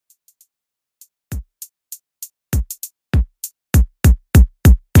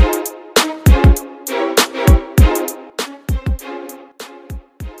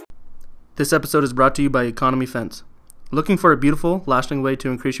This episode is brought to you by Economy Fence. Looking for a beautiful, lasting way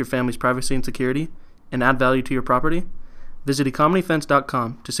to increase your family's privacy and security and add value to your property? Visit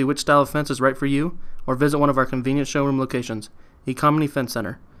economyfence.com to see which style of fence is right for you, or visit one of our convenient showroom locations, Economy Fence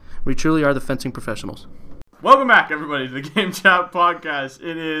Center. We truly are the fencing professionals. Welcome back, everybody, to the GameChat Podcast.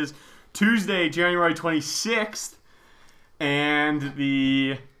 It is Tuesday, January 26th, and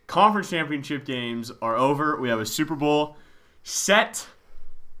the conference championship games are over. We have a Super Bowl set.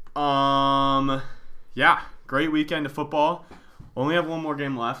 Great weekend of football. Only have one more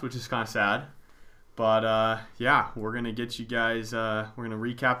game left, which is kind of sad. But, we're going to get you guys, we're going to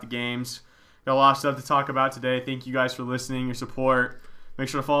recap the games. Got a lot of stuff to talk about today. Thank you guys for listening, your support. Make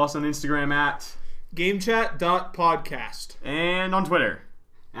sure to follow us on Instagram at GameChat.podcast. And on Twitter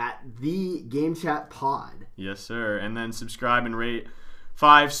at the GameChat Pod. Yes, sir. And then subscribe and rate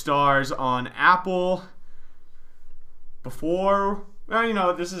 5 stars on Apple.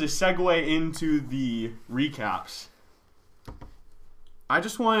 This is a segue into the recaps. I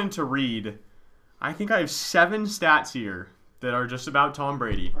just wanted to read, I think I have 7 stats here that are just about Tom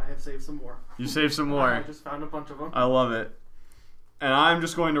Brady. I have saved some more. You saved some more. I just found a bunch of them. I love it. And I'm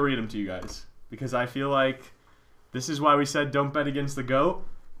just going to read them to you guys because I feel like this is why we said don't bet against the GOAT.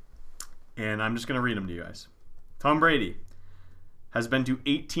 And I'm just going to read them to you guys. Tom Brady has been to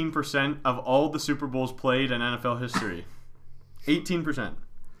 18% of all the Super Bowls played in NFL history. 18%.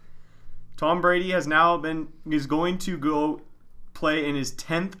 Tom Brady is going to go play in his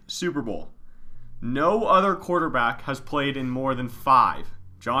 10th Super Bowl. No other quarterback has played in more than 5.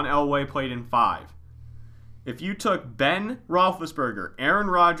 John Elway played in 5. If you took Ben Roethlisberger, Aaron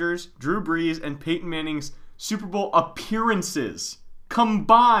Rodgers, Drew Brees, and Peyton Manning's Super Bowl appearances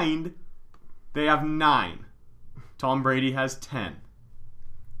combined, they have 9. Tom Brady has 10.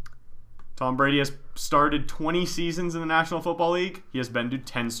 Tom Brady has started 20 seasons in the National Football League. He has been to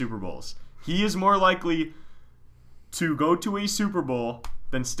 10 Super Bowls. He is more likely to go to a Super Bowl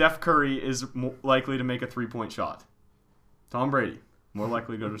than Steph Curry is likely to make a 3-point shot. Tom Brady, more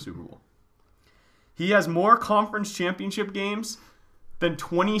likely to go to a Super Bowl. He has more conference championship games than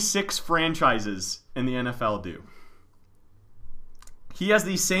 26 franchises in the NFL do. He has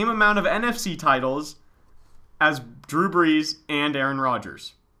the same amount of NFC titles as Drew Brees and Aaron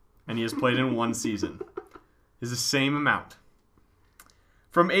Rodgers. And he has played in 1 season. Is the same amount.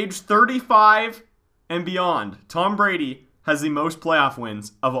 From age 35 and beyond, Tom Brady has the most playoff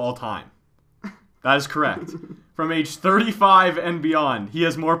wins of all time. That is correct. From age 35 and beyond, he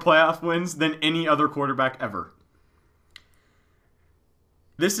has more playoff wins than any other quarterback ever.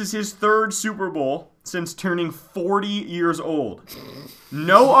 This is his 3rd Super Bowl since turning 40 years old.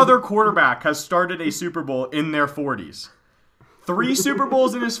 No other quarterback has started a Super Bowl in their 40s. 3 Super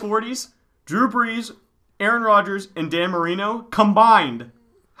Bowls in his 40s, Drew Brees, Aaron Rodgers, and Dan Marino combined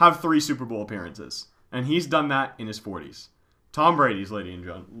have 3 Super Bowl appearances. And he's done that in his 40s. Tom Brady,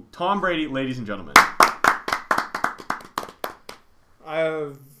 ladies and gentlemen. I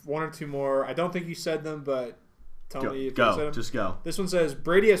have 1 or 2 more. I don't think you said them, but tell me if you said them. Just go. This one says,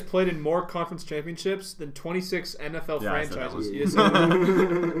 Brady has played in more conference championships than 26 NFL franchises. It's all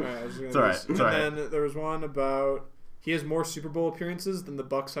right. And then there was one about, he has more Super Bowl appearances than the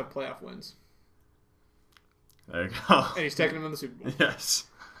Bucs have playoff wins. There you go. And he's taking them in the Super Bowl. Yes.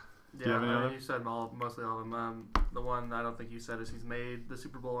 Yeah, you said mostly all of them. The one I don't think you said is he's made the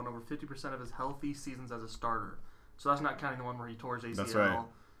Super Bowl in over 50% of his healthy seasons as a starter. So that's not counting the one where he tore his ACL. That's right.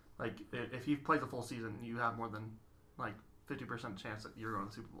 Like, if he plays a full season, you have more than, 50% chance that you're going to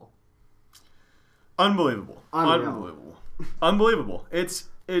the Super Bowl. Unbelievable.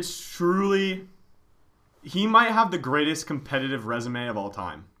 It's truly... He might have the greatest competitive resume of all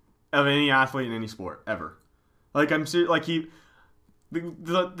time. Of any athlete in any sport, ever. The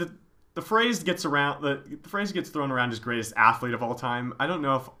phrase gets around. The phrase gets thrown around as greatest athlete of all time. I don't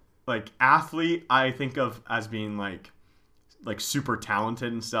know if athlete I think of as being like super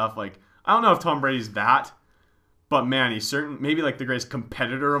talented and stuff. I don't know if Tom Brady's that, but man, he's maybe the greatest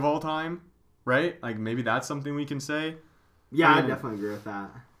competitor of all time, right? Maybe that's something we can say. Yeah, I definitely agree with that.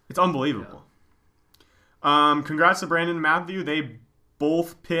 It's unbelievable. Yeah. Congrats to Brandon and Matthew. They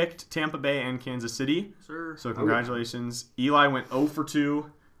both picked Tampa Bay and Kansas City. Sir. So congratulations. Eli went 0 for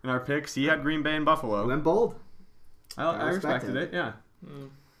 2 in our picks. He had Green Bay and Buffalo. Went bold. I respected it, yeah.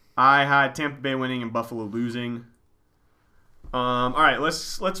 I had Tampa Bay winning and Buffalo losing. All right,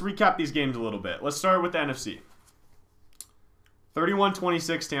 let's recap these games a little bit. Let's start with the NFC.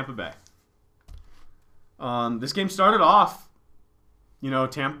 31-26 Tampa Bay. This game started off,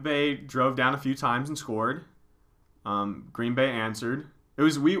 Tampa Bay drove down a few times and scored. Green Bay answered. It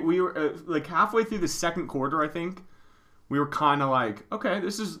was we were halfway through the second quarter, I think. we were kind of like, okay,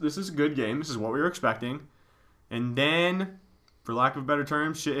 this is a good game. This is what we were expecting. And then, for lack of a better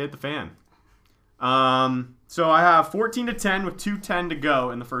term, shit hit the fan. So I have 14-10 with 2:10 to go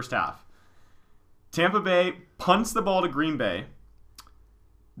in the first half. Tampa Bay punts the ball to Green Bay.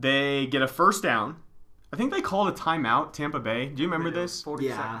 They get a first down. I think they called a timeout, Tampa Bay. Do you remember this? 40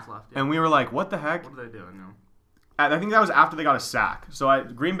 seconds left. Yeah. And we were like, what the heck? What are they doing now? I think that was after they got a sack. So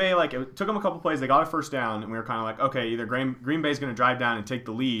Green Bay, like, it took them a couple plays. They got a first down, and we were kind of like, okay, either Green Bay's going to drive down and take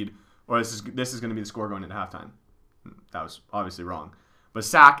the lead, or this is going to be the score going into halftime. That was obviously wrong. But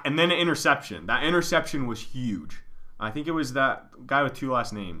sack, and then an interception. That interception was huge. I think it was that guy with 2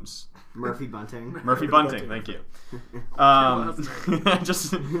 last names. Murphy Bunting. Murphy Bunting, thank you.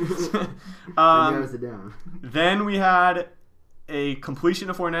 Just narrows it down. Then we had a completion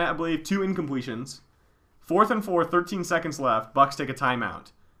to Fournette, I believe, 2 incompletions. 4th and 4, 13 seconds left. Bucks take a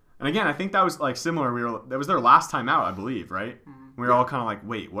timeout. And again, I think that was like similar. That was their last timeout, I believe, right? We were all kind of like,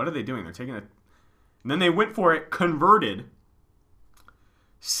 wait, what are they doing? They're taking a... And then they went for it, converted.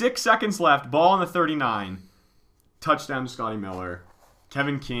 6 seconds left, ball on the 39. Touchdown to Scotty Miller.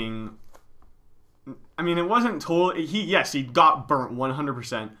 Kevin King. I mean, it wasn't totally... He got burnt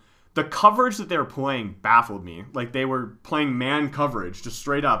 100%. The coverage that they were playing baffled me. Like, they were playing man coverage, just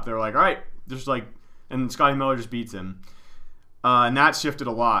straight up. They were like, all right, just like... And Scotty Miller just beats him. And that shifted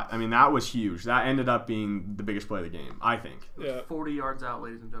a lot. I mean, that was huge. That ended up being the biggest play of the game, I think. Yeah. 40 yards out,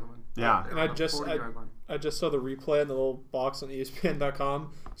 ladies and gentlemen. Yeah. And I just saw the replay in the little box on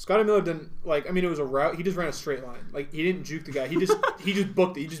ESPN.com. Scotty Miller didn't, like, I mean, it was a route. He just ran a straight line. Like, he didn't juke the guy. He just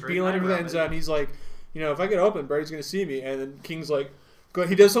booked it. He just beelined it for the end zone. He's like, if I get open, Brady's going to see me. And then King's like,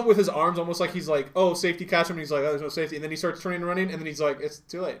 he does something with his arms, almost like he's like, oh, safety, catch him. And he's like, oh, there's no safety. And then he starts turning and running, and then he's like, it's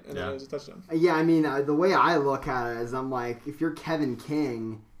too late. And then it was a touchdown. Yeah, I mean, the way I look at it is I'm like, if you're Kevin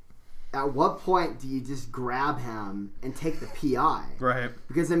King, at what point do you just grab him and take the PI? Right.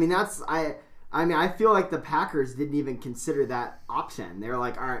 Because, I mean, I feel like the Packers didn't even consider that option. They were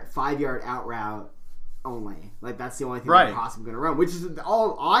like, all right, 5-yard out route only. Like, that's the only thing they're possibly going to run, which is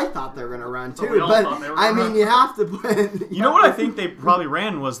all I thought they were going to run, too. But, I mean, you have to put... You know what I think they probably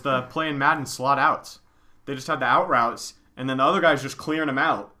ran was the play in Madden slot outs. They just had the out routes, and then the other guy's just clearing them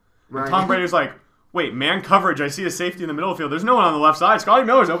out. Right. And Tom Brady's like, wait, man coverage, I see a safety in the middle of the field. There's no one on the left side. Scotty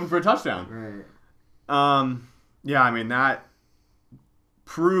Miller's open for a touchdown. Right. Yeah, I mean, that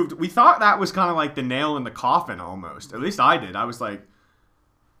proved... We thought that was kind of like the nail in the coffin almost. At least I did. I was like,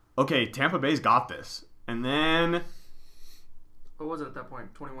 okay, Tampa Bay's got this. And then... What was it at that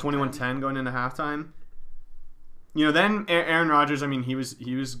point? 21-10 going into halftime. Then Aaron Rodgers, I mean, he was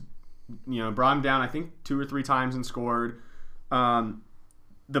brought him down, I think, 2 or 3 times and scored.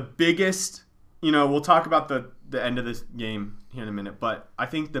 The biggest... we'll talk about the end of this game here in a minute, but I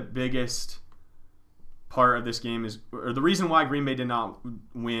think the biggest part of this game is... Or the reason why Green Bay did not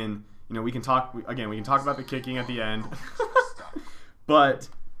win, we can talk about the kicking at the end. But...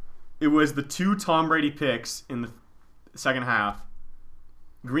 It was the 2 Tom Brady picks in the second half.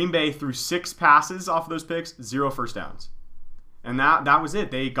 Green Bay threw 6 passes off of those picks, 0 first downs. And that was it.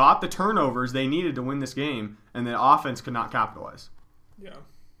 They got the turnovers they needed to win this game, and the offense could not capitalize. Yeah.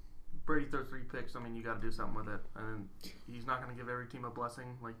 Brady threw 3 picks. I mean, you got to do something with it. And he's not going to give every team a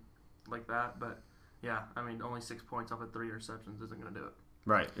blessing like that. But, yeah, I mean, only 6 points off of 3 interceptions isn't going to do it.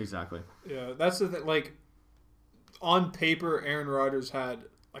 Right, exactly. Yeah, that's the thing. Like, on paper, Aaron Rodgers had...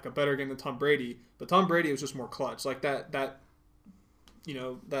 like a better game than Tom Brady, but Tom Brady was just more clutch. Like the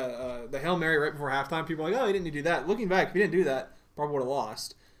Hail Mary right before halftime, people were like, oh, he didn't do that. Looking back, if he didn't do that, probably would have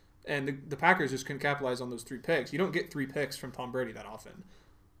lost. And the Packers just couldn't capitalize on those 3 picks. You don't get 3 picks from Tom Brady that often,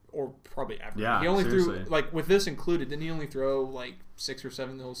 or probably ever. Yeah, he only seriously. threw, like, with this included, didn't he only throw like 6 or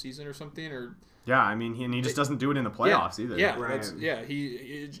 7 the whole season or something? Or yeah, I mean, he just doesn't do it in the playoffs either. Yeah, right.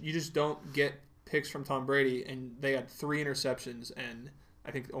 You just don't get picks from Tom Brady, and they had 3 interceptions and. I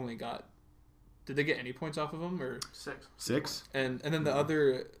think only got... Did they get any points off of him? Or 6? And then the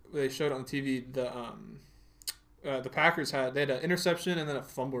other... They showed on TV, the Packers had an interception and then a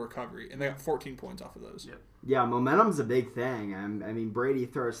fumble recovery, and they got 14 points off of those. Yep. Yeah, momentum's a big thing. I mean, Brady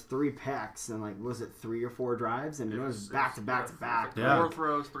throws 3 picks and, like, was it 3 or 4 drives? And it was back to back to back. 4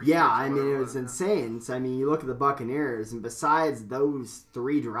 throws, 3 Yeah, picks, I mean, it was insane. So, I mean, you look at the Buccaneers, and besides those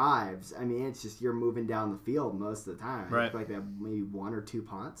 3 drives, I mean, it's just you're moving down the field most of the time. Right. I feel like they have maybe 1 or 2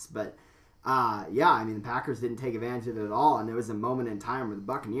 punts. But, yeah, I mean, the Packers didn't take advantage of it at all, and there was a moment in time where the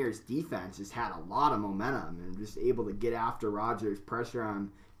Buccaneers defense just had a lot of momentum and just able to get after Rodgers, pressure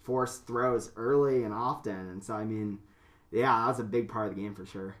on forced throws early and often. And so, I mean, yeah, that was a big part of the game for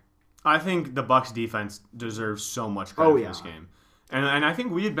sure. I think the Bucs defense deserves so much credit for this game. And I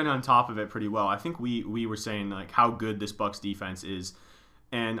think we had been on top of it pretty well. I think we were saying like how good this Bucs defense is,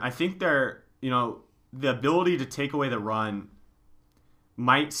 and I think they're the ability to take away the run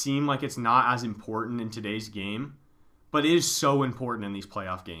might seem like it's not as important in today's game, but it is so important in these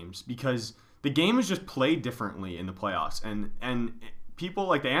playoff games because the game is just played differently in the playoffs, and people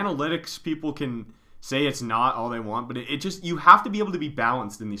like the analytics people can say it's not all they want, but it just you have to be able to be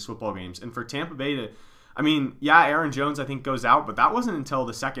balanced in these football games, and for Tampa Bay to. I mean, yeah, Aaron Jones I think goes out, but that wasn't until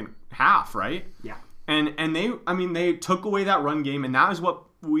the second half, right? Yeah. And they took away that run game, and that is what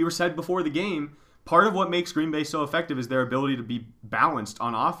we were said before the game. Part of what makes Green Bay so effective is their ability to be balanced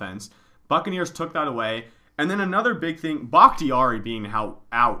on offense. Buccaneers took that away. And then another big thing, Bakhtiari being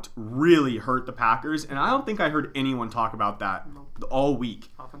out really hurt the Packers, and I don't think I heard anyone talk about that all week.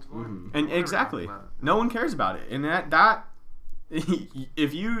 Offensive line. And exactly. No one cares about it. And that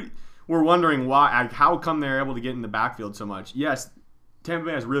if you were wondering how come they're able to get in the backfield so much, yes, Tampa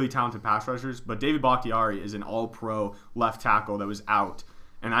Bay has really talented pass rushers, but David Bakhtiari is an all-pro left tackle that was out,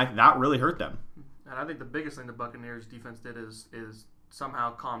 and that really hurt them. And I think the biggest thing the Buccaneers defense did is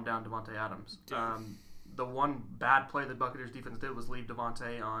somehow calm down Devontae Adams. The one bad play the Buccaneers defense did was leave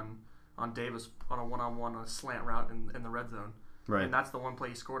Devontae on Davis on a one-on-one on a slant route in the red zone. Right. And that's the one play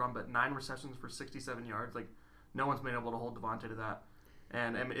he scored on, but 9 receptions for 67 yards. Like, no one's been able to hold Devontae to that.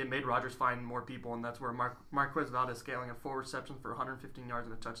 And it made Rodgers find more people, and that's where Marquez Valdez scaling at 4 receptions for 115 yards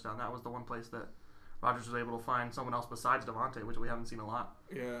and a touchdown. That was the one place that Rodgers was able to find someone else besides Devontae, which we haven't seen a lot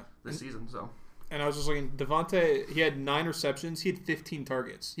this season. So. And I was just looking, Devontae, he had 9 receptions. He had 15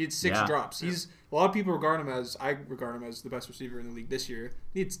 targets. He had 6 drops. He's a lot of people regard him as the best receiver in the league this year.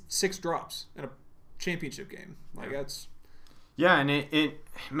 He had 6 drops in a championship game. Like that's. Yeah, and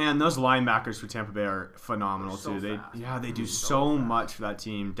man, those linebackers for Tampa Bay are phenomenal too. They do so much for that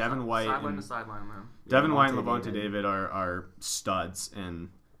team. Devin White sideline to sideline, man. Devin White and Levante David are studs, and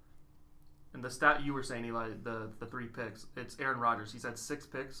the stat you were saying, Eli, the 3 picks. It's Aaron Rodgers. He's had 6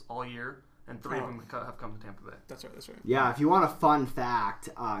 picks all year, and 3 of them have come to Tampa Bay. That's right. Yeah, if you want a fun fact,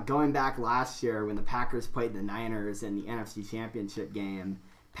 going back last year when the Packers played the Niners in the NFC Championship game.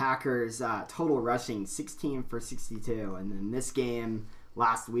 Packers total rushing 16 for 62, and then this game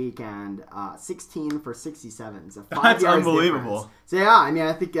last weekend 16 for 67. So 5 that's yards unbelievable. Difference. So yeah, I mean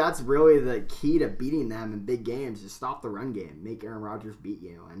I think that's really the key to beating them in big games. Just stop the run game, make Aaron Rodgers beat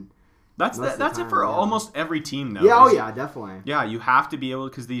you, and that's it for almost every team though. Yeah, definitely. Yeah, you have to be able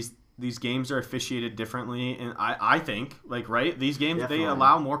because these games are officiated differently, and I think these games definitely. They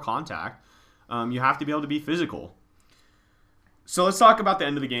allow more contact. You have to be able to be physical. So let's talk about the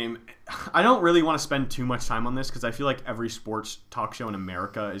end of the game. I don't really want to spend too much time on this because I feel like every sports talk show in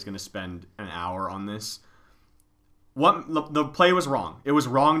America is going to spend an hour on this. The play was wrong. It was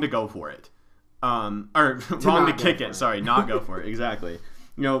wrong to go for it. Wrong to kick it. Sorry, not go for it. Exactly.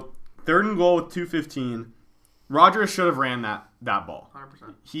 3rd and goal with 2:15. Rodgers should have ran that ball.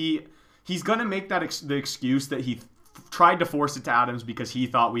 100%. He's going to make that the excuse that he tried to force it to Adams because he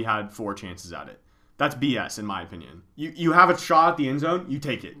thought we had 4 chances at it. That's BS, in my opinion. You have a shot at the end zone, you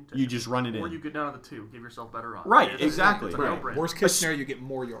take it. You just run it in. Or you get down to the 2, give yourself better odds. Right, exactly. It's a no-brainer. Worst case scenario, you get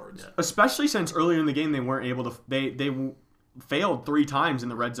more yards. Yeah. Especially since earlier in the game they weren't able to. They failed 3 times in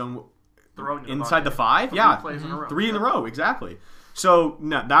the red zone inside the 5. 3 plays in a row. 3 in a row, exactly. So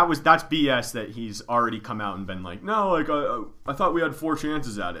no, that's BS that he's already come out and been like, no, I thought we had 4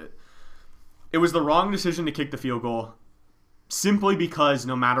 chances at it. It was the wrong decision to kick the field goal. Simply because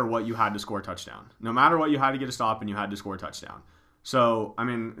no matter what, you had to score a touchdown. No matter what, you had to get a stop and you had to score a touchdown. So, I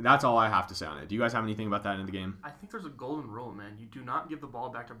mean, that's all I have to say on it. Do you guys have anything about that in the game? I think there's a golden rule, man. You do not give the ball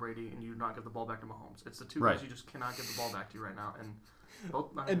back to Brady and you do not give the ball back to Mahomes. It's the 2 guys you just cannot give the ball back to right now.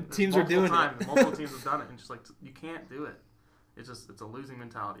 And teams are doing it. Multiple teams have done it. And just you can't do it. It's a losing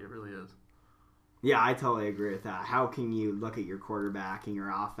mentality. It really is. Yeah, I totally agree with that. How can you look at your quarterback and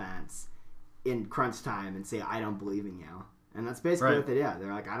your offense in crunch time and say, I don't believe in you? And that's basically what they did.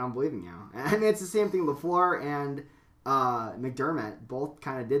 They're like, I don't believe in you. And it's the same thing. LaFleur and McDermott both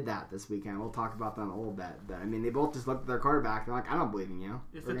kind of did that this weekend. We'll talk about that in a little bit. But, I mean, they both just looked at their quarterback. They're like, I don't believe in you.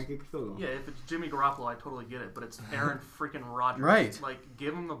 We're going to kick the field goal. Yeah, if it's Jimmy Garoppolo, I totally get it. But it's Aaron freaking Rodgers. Right.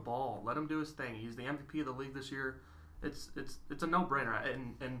 Give him the ball. Let him do his thing. He's the MVP of the league this year. It's a no-brainer.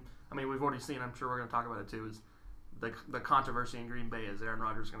 And I mean, we've already seen, I'm sure we're going to talk about it too, is the controversy in Green Bay is Aaron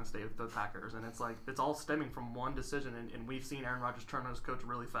Rodgers going to stay with the Packers, and it's all stemming from one decision, and we've seen Aaron Rodgers turn on his coach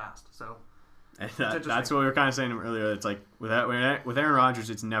really fast. So that's what we were kind of saying earlier. It's like with Aaron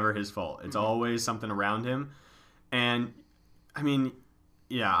Rodgers, it's never his fault. It's always something around him, and I mean,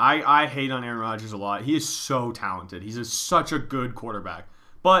 yeah, I hate on Aaron Rodgers a lot. He is so talented. He's such a good quarterback,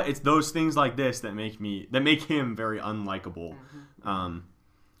 But it's those things like this that make him very unlikable.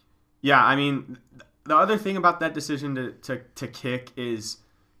 Yeah, I mean, the other thing about that decision to kick is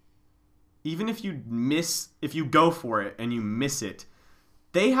even if you go for it and you miss it,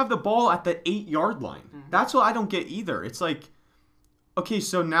 they have the ball at the 8-yard line. That's what I don't get either. It's like, okay,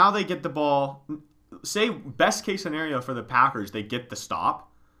 so now they get the ball. Say best case scenario for the Packers, they get the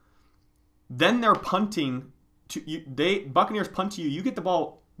stop. Then they're punting to you. Buccaneers punt to you. You get the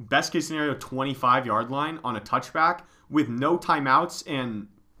ball. Best case scenario, 25-yard line on a touchback with no timeouts and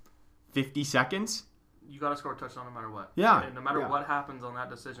 50 seconds. You got to score a touchdown no matter what. Yeah. And no matter what happens on that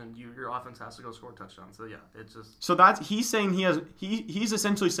decision, your offense has to go score a touchdown. So yeah, it's just. So he's saying he's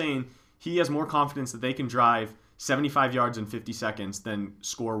essentially saying he has more confidence that they can drive 75 yards in 50 seconds than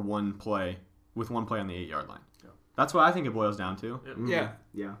score one play on the 8-yard line. Yeah. That's what I think it boils down to. Yeah.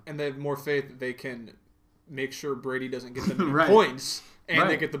 Yeah. And they have more faith that they can make sure Brady doesn't get them Right. points and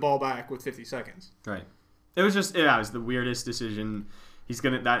they get the ball back with 50 seconds. Right. It was the weirdest decision.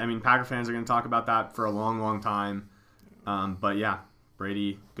 Packer fans are gonna talk about that for a long, long time. But yeah,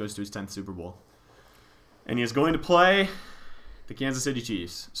 Brady goes to his 10th Super Bowl, and he is going to play the Kansas City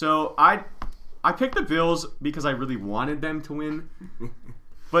Chiefs. So I picked the Bills because I really wanted them to win,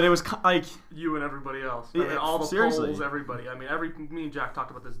 but it was like you and everybody else. All the polls, everybody. Me and Jack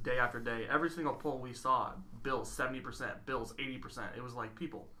talked about this day after day. Every single poll we saw, Bills 70%, Bills 80%. It was like,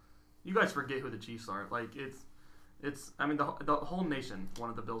 people, you guys forget who the Chiefs are. Like it's. The whole nation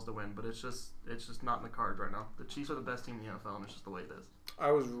wanted the Bills to win, but it's just not in the cards right now. The Chiefs are the best team in the NFL, and it's just the way it is. I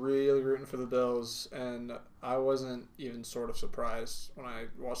was really rooting for the Bills, and I wasn't even sort of surprised when I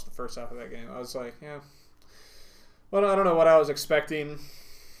watched the first half of that game. I was like, yeah. Well, I don't know what I was expecting,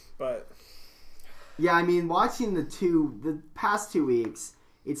 but... Yeah, watching the past 2 weeks,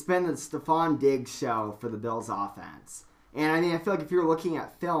 it's been the Stephon Diggs show for the Bills offense. And I feel like if you're looking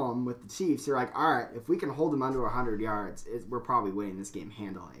at film with the Chiefs, you're like, all right, if we can hold them under 100 yards, we're probably winning this game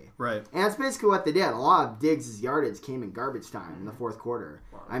handily. Right. And that's basically what they did. A lot of Diggs' yardage came in garbage time in the fourth quarter.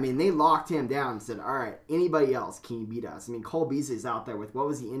 Wow. They locked him down and said, all right, anybody else, can you beat us? Cole Beasley's out there with, what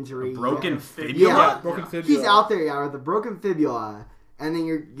was the injury? A broken fibula? Yeah, broken fibula. He's out there with a broken fibula. And then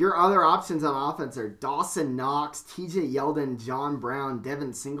your other options on offense are Dawson Knox, T.J. Yeldon, John Brown,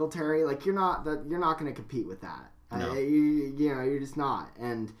 Devin Singletary. Like, you're not going to compete with that. No. You're just not.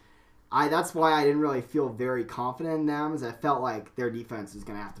 And that's why I didn't really feel very confident in them, as I felt like their defense was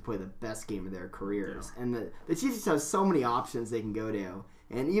going to have to play the best game of their careers. Yeah. And the Chiefs just have so many options they can go to.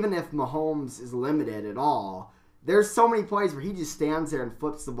 And even if Mahomes is limited at all, there's so many plays where he just stands there and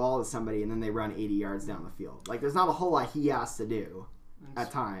flips the ball to somebody, and then they run 80 yards down the field. Like, there's not a whole lot he has to do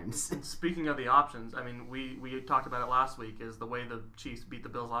at times. And speaking of the options, we talked about it last week, is the way the Chiefs beat the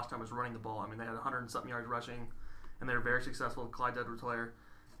Bills last time was running the ball. They had 100-something yards rushing, and they were very successful with Clyde Edwards-Helaire.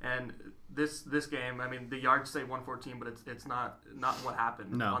 And this game, the yards say 114, but it's not what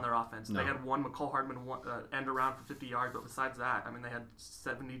happened on their offense. No. They had one McCole Hardman end around for 50 yards, but besides that, they had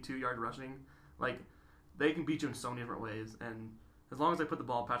 72-yard rushing. Like, they can beat you in so many different ways, and as long as they put the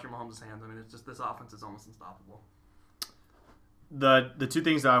ball in Patrick Mahomes' hands, it's just, this offense is almost unstoppable. The two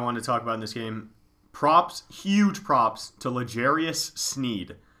things that I wanted to talk about in this game, huge props to L'Jarius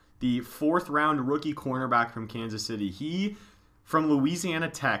Sneed, the 4th-round rookie cornerback from Kansas City. He, from Louisiana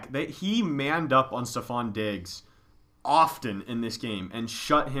Tech, he manned up on Stephon Diggs often in this game and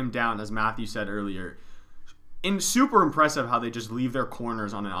shut him down, as Matthew said earlier. And super impressive how they just leave their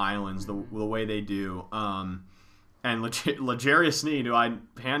corners on an island the way they do. And L'Jarius Sneed, who I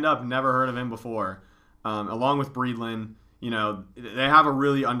hand up, never heard of him before, along with Breedlin. They have a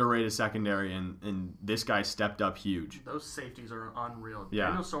really underrated secondary, and this guy stepped up huge. Those safeties are unreal. Yeah.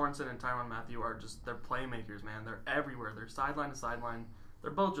 Daniel Sorensen and Tyrann Mathieu they're playmakers, man. They're everywhere. They're sideline to sideline. They're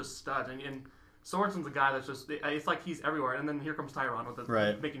both just studs. And Sorensen's a guy that's just, it's like he's everywhere. And then here comes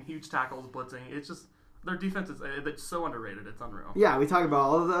Tyrann making huge tackles, blitzing. It's just, their defense it's so underrated. It's unreal. Yeah, we talk about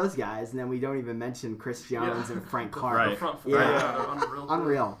all of those guys, and then we don't even mention Chris Jones and Frank Clark. Right. The front four. Yeah. They're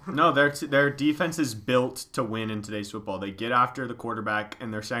unreal. No, their defense is built to win in today's football. They get after the quarterback,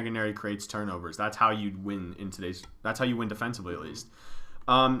 and their secondary creates turnovers. That's how you win that's how you win defensively, at least.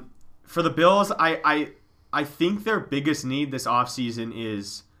 For the Bills, I think their biggest need this offseason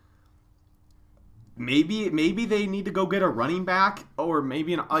is maybe they need to go get a running back, or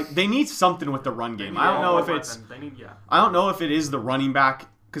maybe they need something with the run game. I don't know if it's I don't know if it is the running back,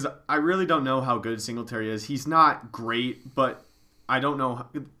 because I really don't know how good Singletary is. He's not great, but I don't know.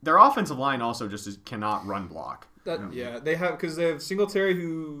 Their offensive line also just cannot run block. They have, because they have Singletary,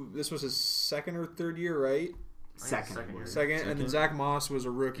 who this was his 2nd or 3rd year, right? Second, and then Zach Moss was a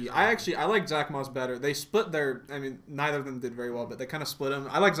rookie. I like Zach Moss better. They split their. I mean, neither of them did very well, but they kind of split him.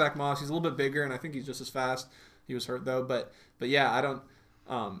 I like Zach Moss. He's a little bit bigger, and I think he's just as fast. He was hurt though, but yeah, I don't.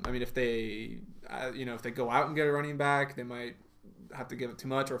 I mean, if they go out and get a running back, they might have to give it too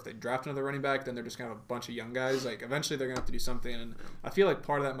much, or if they draft another running back, then they're just gonna have a bunch of young guys. Like eventually, they're gonna have to do something, and I feel like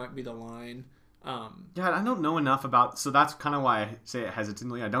part of that might be the line. Yeah, I don't know enough about, so that's kind of why I say it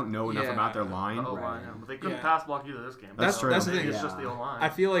hesitantly. I don't know enough about their line. The O-line, but they couldn't pass block either this game. That's true. That's the thing. It's just the O-line. I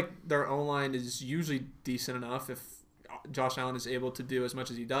feel like their O-line is usually decent enough if Josh Allen is able to do as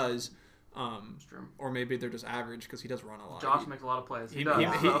much as he does. Or maybe they're just average because he does run a lot. Josh makes a lot of plays. He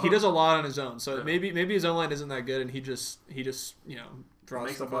does a lot on his own. So maybe his O-line isn't that good, and he just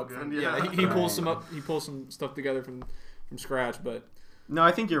draws stuff up. He pulls some up. He pulls some stuff together from scratch, but. No,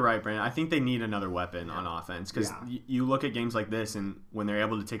 I think you're right, Brandon. I think they need another weapon on offense because you look at games like this, and when they're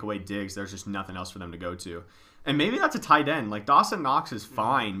able to take away Diggs, there's just nothing else for them to go to. And maybe that's a tight end. Like Dawson Knox is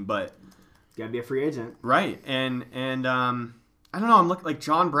fine, but gotta be a free agent, right? And I don't know. I'm looking like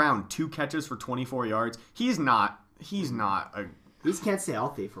John Brown, 2 catches for 24 yards. He's not a. He can't stay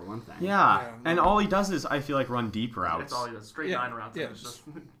healthy for one thing. Yeah, and all he does is I feel like run deep routes. That's all he does. Straight 9 routes. Yeah. Just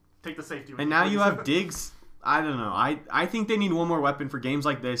take the safety. And now you have Diggs. I don't know. I think they need one more weapon for games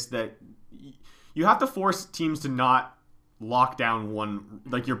like this that you have to force teams to not lock down one,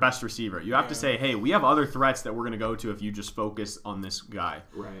 like your best receiver. You have to say, hey, we have other threats that we're going to go to if you just focus on this guy.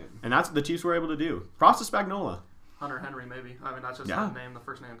 Right. And that's what the Chiefs were able to do. Props to Spagnuolo. Hunter Henry, maybe. I mean, that's just the name, the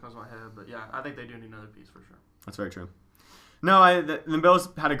first name that comes to my head. But yeah, I think they do need another piece for sure. That's very true. No, the Bills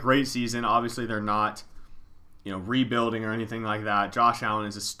had a great season. Obviously, they're not rebuilding or anything like that. Josh Allen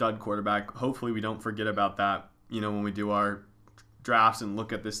is a stud quarterback. Hopefully we don't forget about that, when we do our drafts and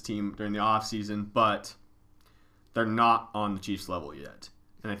look at this team during the offseason, but they're not on the Chiefs level yet.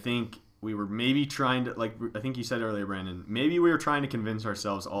 And I think we were maybe trying to, like I think you said earlier, Brandon, maybe we were trying to convince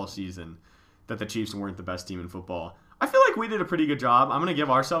ourselves all season that the Chiefs weren't the best team in football. I feel like we did a pretty good job. I'm going to give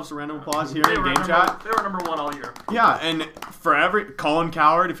ourselves a random applause here in Game Chat. They were number 1 all year. Yeah, and for Colin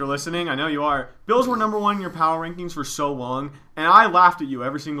Coward, if you're listening, I know you are. Bills were number 1 in your power rankings for so long, and I laughed at you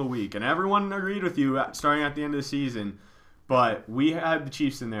every single week, and everyone agreed with you starting at the end of the season. But we had the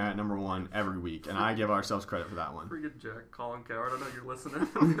Chiefs in there at number 1 every week, and I give ourselves credit for that one. Pretty good, Jack. Colin Coward. I know you're listening.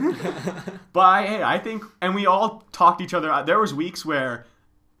 But I think, and we all talked each other out. There was weeks where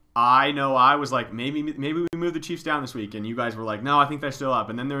I know I was like, maybe we move the Chiefs down this week, and you guys were like, no, I think they're still up.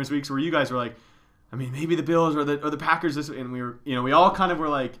 And then there was weeks where you guys were like, I mean, maybe the Bills or the Packers this, and we were, we all kind of were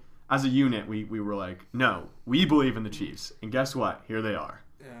like, as a unit, we were like, no, we believe in the Chiefs. And guess what? Here they are.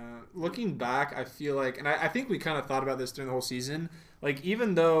 Looking back, I feel like, and I think we kind of thought about this during the whole season. Like,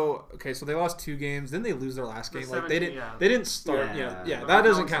 even though, so they lost 2 games, then they lose their last game. Like, they didn't start. Yeah, that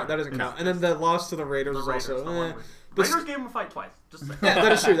doesn't count. That doesn't count. And then the loss to the Raiders was also. Raiders gave him a fight twice. Just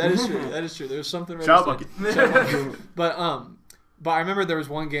that is true. That is true. There was something. But I remember there was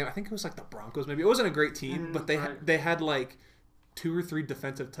one game. I think it was like the Broncos. Maybe it wasn't a great team, but they had like 2 or 3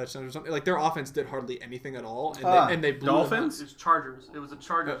 defensive touchdowns or something. Like their offense did hardly anything at all, and they blew Dolphins. It was Chargers. It was a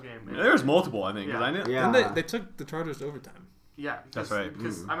Chargers game. There was multiple, I think. And they took the Chargers to overtime. Yeah, that's right.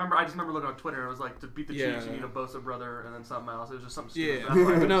 Because I just remember looking on Twitter. It was like, to beat the Chiefs, you need a Bosa brother, and then something else. It was just something stupid.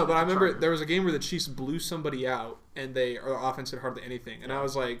 Yeah, but I remember there was a game where the Chiefs blew somebody out, and their offense did hardly anything. And I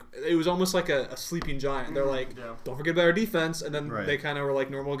was like, it was almost like a sleeping giant. They're like, don't forget about our defense, and then they kind of were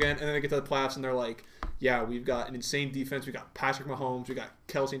like normal again. And then they get to the playoffs, and they're like, yeah, we've got an insane defense. We got Patrick Mahomes. We got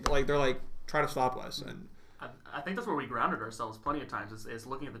Kelsey. Like they're like, try to stop us. And I think that's where we grounded ourselves plenty of times is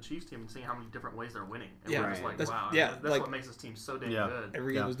looking at the Chiefs team and seeing how many different ways they're winning. And we're just like, wow. That's like, what makes this team so dang good.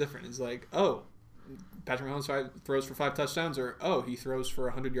 Every game was different. It's like, Patrick Mahomes throws for 5 touchdowns, or he throws for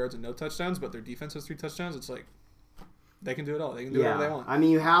 100 yards and no touchdowns, but their defense has 3 touchdowns. It's like, they can do it all. They can do whatever they want. I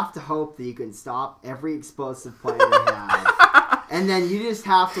mean, you have to hope that you can stop every explosive play they have. And then you just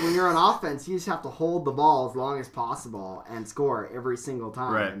have to, when you're on offense, you just have to hold the ball as long as possible and score every single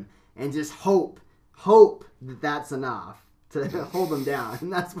time. Right. And just hope that that's enough to hold them down.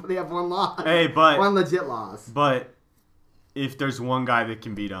 And that's why they have 1 loss. One legit loss. But if there's one guy that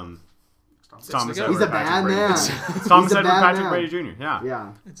can beat them, it's Thomas Edward. He's a bad man. It's Thomas Edward Patrick Brady Jr.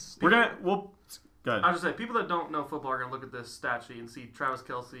 Yeah. Go ahead. I was just say, people that don't know football are going to look at this stat sheet and see Travis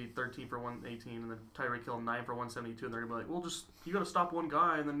Kelce 13 for 118 and then Tyreek Hill 9 for 172, and they're going to be like, well, you got to stop one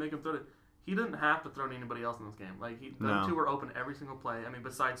guy and then make him throw it. He didn't have to throw to anybody else in this game. Like, them 2 were open every single play. I mean,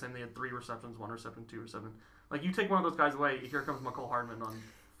 besides him, they had 3 receptions, 1 reception, 2 reception. Like, you take one of those guys away, here comes McCole Hardman on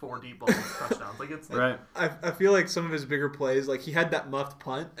 4 deep balls, touchdowns. Like, it's right. I feel like some of his bigger plays, like he had that muffed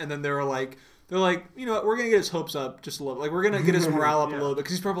punt, and then they're like, you know what, we're gonna get his hopes up just a little. Like, we're gonna get his morale up a little bit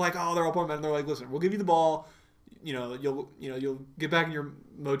because he's probably like, they're up on men. And they're like, listen, we'll give you the ball. you'll get back in your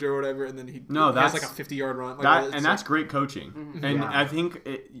mojo or whatever, and then he has like a 50-yard run. That's great coaching, and Yeah. I think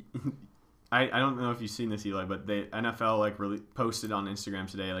I don't know if you've seen this, Eli, but the NFL like really posted on Instagram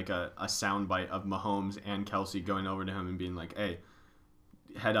today like a soundbite of Mahomes and Kelsey going over to him and being like, "Hey,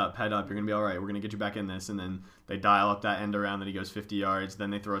 head up, you're gonna be all right. We're gonna get you back in this." And then they dial up that end around that he goes 50 yards. Then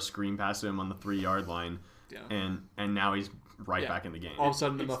they throw a screen pass to him on the 3-yard line, and now he's right back in the game. All of a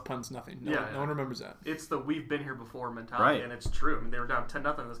sudden, enough punts, nothing. No one remembers that. It's the we've been here before mentality, Right. and it's true. I mean, they were down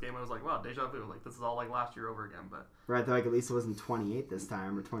 10-0 in this game. I was like, wow, deja vu. Like this is all like last year over again. But Right, like at least it wasn't 28 this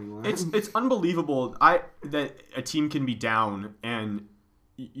time or 21. It's unbelievable that a team can be down and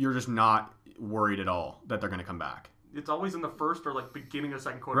you're just not worried at all that they're going to come back. it's always in the first or like beginning of the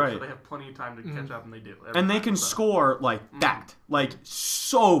second quarter, Right. so they have plenty of time to catch up, and they do. And they can score like that, like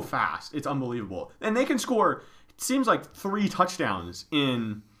so fast. It's unbelievable. And they can score, it seems like 3 touchdowns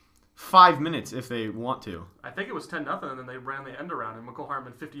in 5 minutes if they want to. I think it was 10-0, and then they ran the end around, and McCole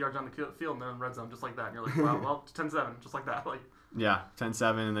Hartman 50 yards on the field, and then in red zone just like that. And you're like, wow, well, it's 10-7, just like that. Like, yeah,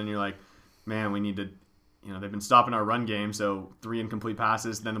 10-7, and then you're like, man, we need to. You know, they've been stopping our run game, so 3 incomplete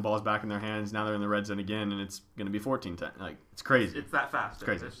passes, then the ball's back in their hands. Now they're in the red zone again, and it's going to be 14-10. Like, it's crazy. it's that fast. It's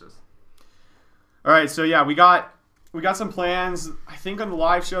crazy. It's just... All right, so yeah, we got some plans. I think on the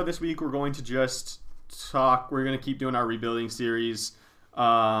live show this week, we're going to just talk. We're going to keep doing our rebuilding series.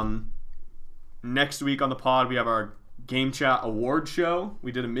 Next week on the pod, we have our Game Chat award show.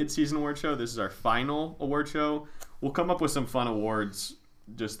 We did a mid-season award show. This is our final award show. We'll come up with some fun awards.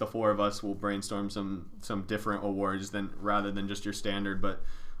 Just the 4 of us will brainstorm some different awards rather than just your standard. But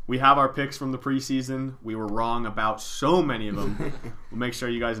we have our picks from the preseason. We were wrong about so many of them. We'll make sure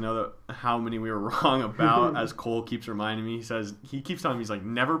you guys know how many we were wrong about. As Cole keeps reminding me, he keeps telling me, he's like,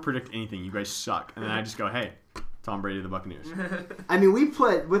 never predict anything. You guys suck. And then I just go, hey, Tom Brady, the Buccaneers. I mean, we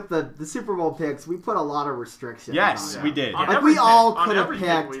put with the Super Bowl picks, we put a lot of restrictions. Yes, on it. we did. On Like we all on could have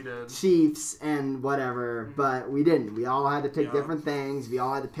everything we picked did. Chiefs and whatever, but we didn't. We all had to pick Yeah. different things. We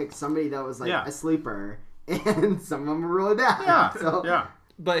all had to pick somebody that was like Yeah. a sleeper, and some of them were really bad. Yeah, So yeah.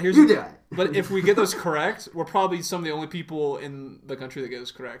 But here's you do it. But if we get those correct, we're probably some of the only people in the country that get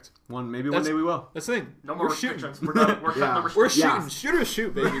those correct. Maybe one day we will. That's the thing. No more We're shooting. restrictions. We're done. We're cutting Yeah. the We're restrictions. shooting. Shoot or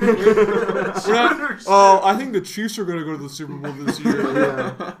shoot, baby. We're not, oh, I think the Chiefs are going to go to the Super Bowl this year.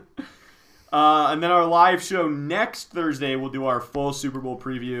 Yeah. And then our live show next Thursday, we'll do our full Super Bowl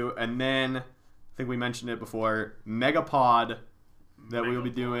preview. And then, I think we mentioned it before, Megapod that we will be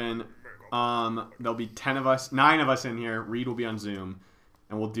doing. There'll be 9 of us in here. Reed will be on Zoom.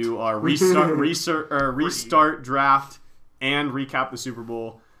 And we'll do our restart draft and recap the Super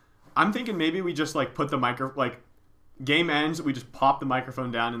Bowl. I'm thinking maybe we just like put the game ends, we just pop the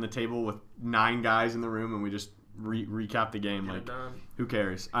microphone down in the table with 9 guys in the room and we just recap the game. Get it Like, done. who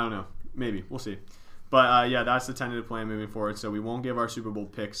cares? I don't know. Maybe. We'll see. But yeah, that's the tentative plan moving forward. So we won't give our Super Bowl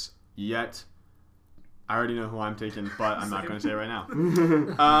picks yet. I already know who I'm taking, but I'm not going to say it right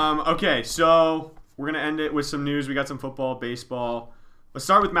now. Okay, so we're going to end it with some news. We got some football, baseball. Let's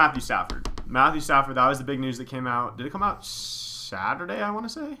start with Matthew Stafford. Matthew Stafford, that was the big news that came out. Did it come out Saturday, I want to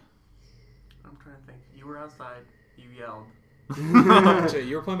say? I'm trying to think. You were outside. You yelled. So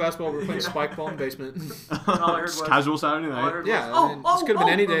you were playing basketball. We were playing spike ball in the basement. All I heard Just was... casual Saturday All I night. heard Yeah, was, I mean, this could have been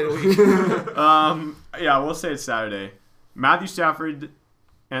any day of the week. Yeah, we'll say it's Saturday. Matthew Stafford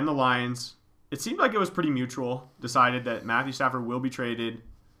and the Lions, it seemed like it was pretty mutual, decided that Matthew Stafford will be traded.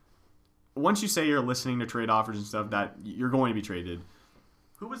 Once you say you're listening to trade offers and stuff, that you're going to be traded.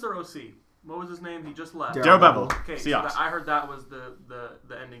 Who was their OC? What was his name? He just left. Darryl Daryl Bevell. Okay, so Seahawks. I heard that was the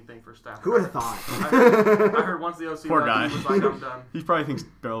ending thing for Stafford. Who would have thought? I heard once the OC Poor left, guy. he was like, I'm done. He probably thinks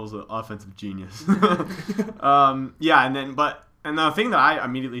Daryl's an offensive genius. Yeah, and the thing that I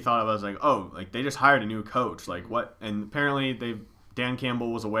immediately thought of, I was like, oh, like they just hired a new coach. Like what? And apparently Dan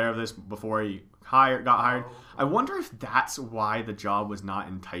Campbell was aware of this before he got hired. I wonder if that's why the job was not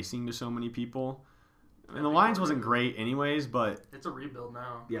enticing to so many people. I mean, the Lions wasn't great anyways, but It's a rebuild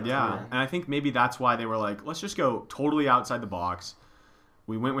now. yeah. And I think maybe that's why they were like, let's just go totally outside the box.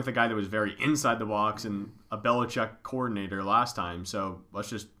 We went with a guy that was very inside the box and a Belichick coordinator last time, so let's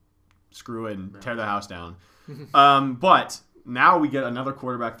just screw it and tear the house down. But now we get another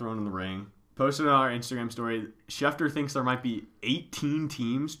quarterback thrown in the ring. Posted on our Instagram story, Schefter thinks there might be 18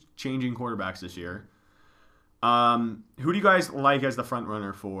 teams changing quarterbacks this year. Who do you guys like as the front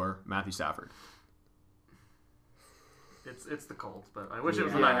runner for Matthew Stafford? It's the Colts, but I wish it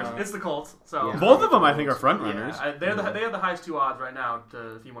was the Yeah. Niners. It's the Colts. So Yeah. Both of them, I think, are front runners. Yeah, they have the highest 2 odds right now.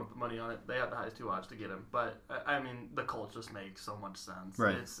 If you want to put money on it, they have the highest 2 odds to get him. But I mean, the Colts just make so much sense.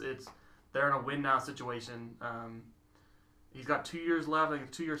 Right. It's they're in a win now situation. He's got 2 years left. I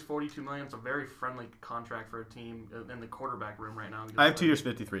think 2 years, $42 million. It's a very friendly contract for a team in the quarterback room right now. I have 2 years,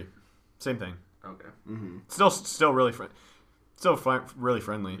 53. Same thing. Okay. Mm-hmm. Still really really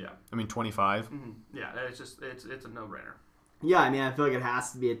friendly. Yeah. I mean, 25. Mm-hmm. Yeah, it's a no-brainer. Yeah, I mean, I feel like it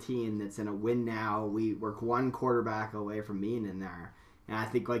has to be a team that's in a win now. We're one quarterback away from being in there. And I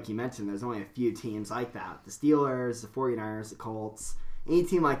think, like you mentioned, there's only a few teams like that. The Steelers, the 49ers, the Colts. Any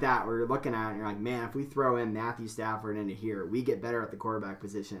team like that where you're looking at it and you're like, man, if we throw in Matthew Stafford into here, we get better at the quarterback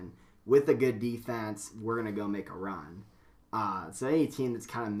position. With a good defense, we're going to go make a run. So any team that's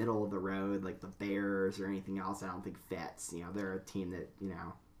kind of middle of the road, like the Bears or anything else, I don't think fits. They're a team that,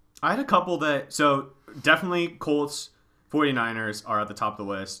 I had a couple that... So, definitely Colts, 49ers are at the top of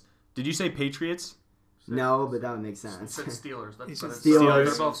the list. Did you say Patriots? No, but that would make sense. Said Steelers. Steelers.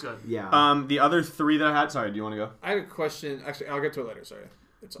 They're both good. Yeah. The other three that I had... Sorry, do you want to go? I had a question. Actually, I'll get to it later. Sorry.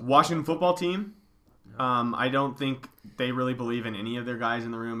 Washington football team. I don't think they really believe in any of their guys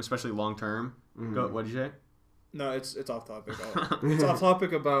in the room, especially long term. Mm-hmm. Go. What did you say? No, it's off topic. It's off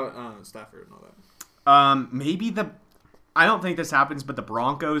topic about Stafford and all that. Maybe I don't think this happens, but the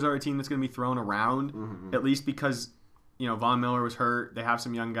Broncos are a team that's going to be thrown around, at least because Von Miller was hurt. They have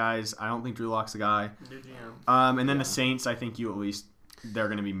some young guys. I don't think Drew Lock's the guy. New GM. And then the Saints, I think they're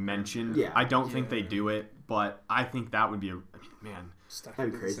going to be mentioned. Yeah. I don't think they do it, but I think that would be man.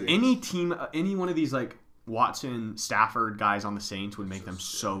 That'd be crazy. Any team, any one of these like Watson, Stafford guys on the Saints would make them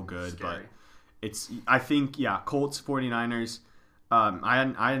so good, scary. But I think Colts, 49ers. I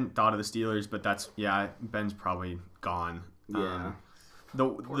hadn't thought of the Steelers, but Ben's probably gone. Yeah.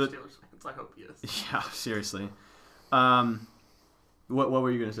 Poor Steelers fans. I hope he is. Yeah, seriously. What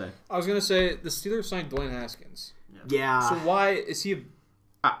were you gonna say? I was gonna say the Steelers signed Dwayne Haskins. Yeah. So why is he?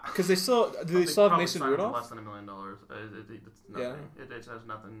 Because they still have Mason Rudolph? Less than $1 million. It's nothing. Yeah. It has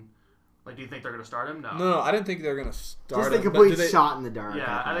nothing. Like, do you think they're going to start him? No. No, I didn't think they were going to start Just a him. complete shot in the dark.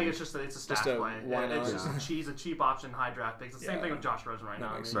 Yeah, I think it's just a stash play. Why not? He's a cheap option, high draft pick. It's the same thing with Josh Rosen right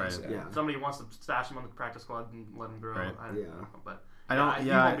now. Makes Right. sense, Yeah. Somebody wants to stash him on the practice squad and let him grow. Right. He I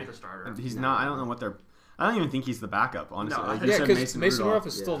won't be the starter. He's not. I don't know what they're. I don't even think he's the backup. Honestly, No, like you Yeah, said, because Mason Rudolph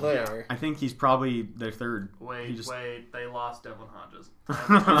is Yeah. still there. I think he's probably their third. Wait, they lost Devlin Hodges.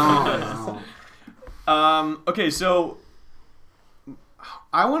 Oh, no. Okay, so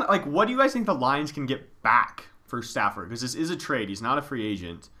I want what do you guys think the Lions can get back for Stafford? Because this is a trade. He's not a free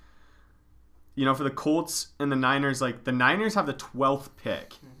agent. For the Colts and the Niners, the Niners have the 12th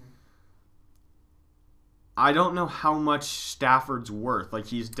pick. Mm-hmm. I don't know how much Stafford's worth.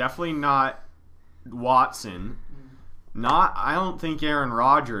 He's definitely not Watson. I don't think Aaron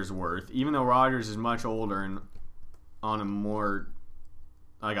Rodgers worth, even though Rodgers is much older and on a more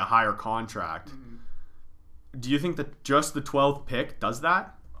a higher contract. Mm-hmm. Do you think that just the 12th pick does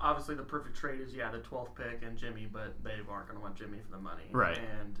that? Obviously, the perfect trade is the 12th pick and Jimmy, but they aren't going to want Jimmy for the money. Right.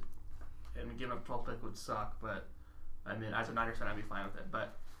 And giving up 12th pick would suck, but I mean, as a Niners fan, I'd be fine with it.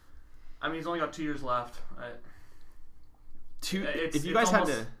 But I mean, he's only got 2 years left. If you guys had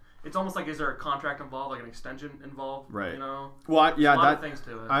to. It's almost like, is there a contract involved, like an extension involved? Right. Well, Well, there's a lot of things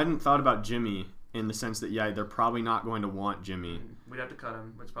to it. I hadn't thought about Jimmy in the sense that they're probably not going to want Jimmy. We'd have to cut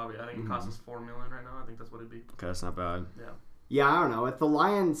him, which probably I think it costs us $4 million right now. I think that's what it'd be. Okay, that's not bad. Yeah. Yeah, I don't know. With the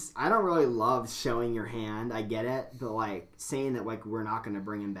Lions, I don't really love showing your hand. I get it, but saying that we're not going to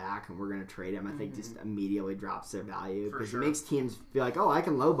bring him back and we're going to trade him, I think just immediately drops their value because it makes teams feel like, oh, I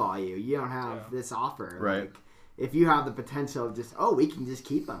can lowball you. You don't have this offer. Right. If you have the potential of just, we can just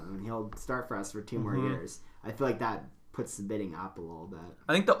keep him and he'll start for us for 2 more years. I feel like that puts the bidding up a little bit.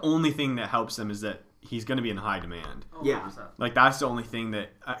 I think the only thing that helps them is that he's going to be in high demand. Oh, Yeah. 100%. That's the only thing that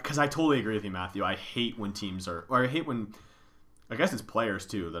because I totally agree with you, Matthew. I hate when teams are, or I hate when. I guess it's players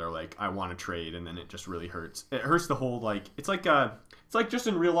too that are I want to trade, and then it just really hurts. It hurts the whole it's like just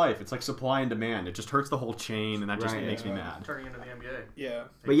in real life. It's like supply and demand. It just hurts the whole chain, and that just makes me mad. Turning into the NBA. Yeah.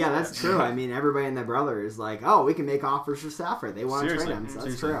 But yeah, that's true. I mean, everybody and their brother is like, oh, we can make offers for Stafford. They want to trade him, so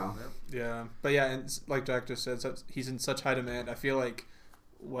that's true. Yeah. But yeah, and like Jack just said, he's in such high demand. I feel like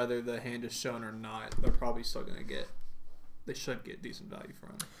whether the hand is shown or not, they're probably still going to get – they should get decent value for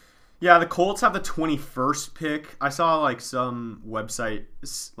him. Yeah, the Colts have the 21st pick. I saw some website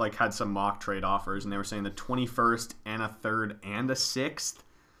had some mock trade offers, and they were saying the 21st and a 3rd and a 6th,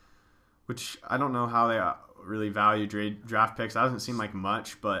 which I don't know how they really value draft picks. That doesn't seem like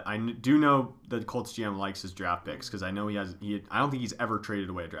much, but I do know the Colts GM likes his draft picks because I know I don't think he's ever traded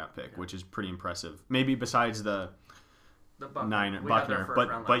away a draft pick, which is pretty impressive. Maybe besides the Buckner. Buckner,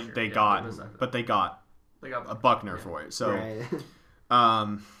 but they got a Buckner for it. So.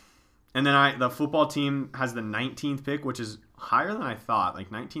 Right. And then the football team has the 19th pick, which is higher than I thought.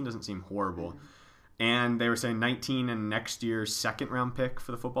 19 doesn't seem horrible. And they were saying 19 and next year's second-round pick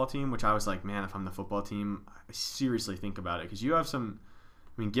for the football team, which I was like, man, if I'm the football team, I seriously think about it. Because you have some,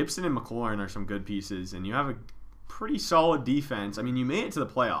 I mean, Gibson and McLaurin are some good pieces, and you have a pretty solid defense. I mean, you made it to the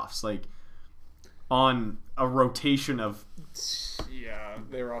playoffs, like, on a rotation of... Yeah,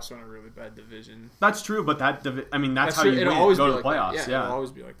 they were also in a really bad division. That's true, but that's how true. you It'll win, always go be to like the playoffs. that. Yeah, It'll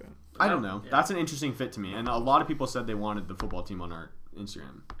always be like that. I don't know. Yeah. That's an interesting fit to me, and a lot of people said they wanted the football team on our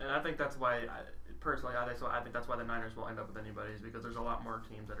Instagram. And I think that's why, personally, I think that's why the Niners will end up with anybody, is because there's a lot more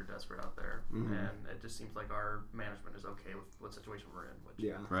teams that are desperate out there, and it just seems like our management is okay with what situation we're in,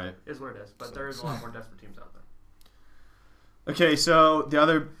 which Right. is what it is. But there is a lot more desperate teams out there. Okay, so the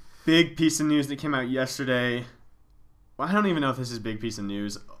other big piece of news that came out yesterday, well, I don't even know if this is a big piece of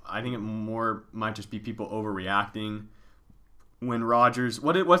news. I think it more might just be people overreacting. When Rodgers,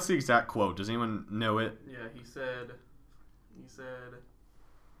 what's the exact quote? Does anyone know it? Yeah, he said,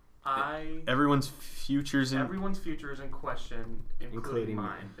 Everyone's future is in question, including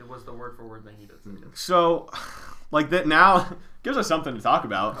mine. It was the word for word thing he did. So, like that now gives us something to talk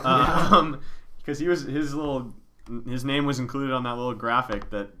about. Because his name was included on that little graphic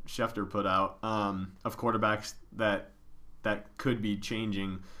that Schefter put out of quarterbacks that could be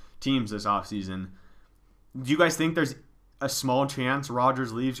changing teams this offseason. Do you guys think there's a small chance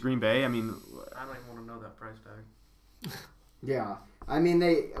Rodgers leaves Green Bay? I mean, I don't even want to know that price tag. Yeah. I mean,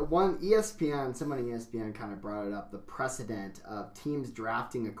 someone on ESPN kind of brought it up, the precedent of teams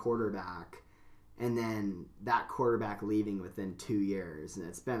drafting a quarterback and then that quarterback leaving within 2 years. And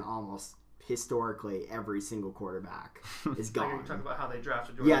it's been almost historically every single quarterback is gone. You're talking about how they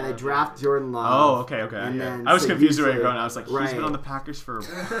drafted Jordan Yeah, Love. they draft Jordan Love. oh, okay. And then, I was so confused where you're usually- going. I was like, he's been on the Packers for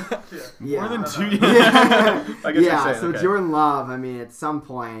Yeah. more than 2 years. Yeah, I guess you're saying, so okay. Jordan Love, I mean, at some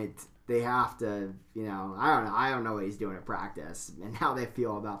point, they have to, I don't know what he's doing at practice and how they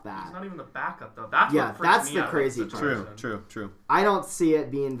feel about He's that. not even the backup, though. That's Yeah, what freaks that's me the out crazy about the part. situation. True. I don't see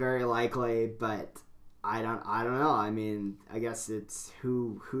it being very likely, but I don't know. I mean, I guess it's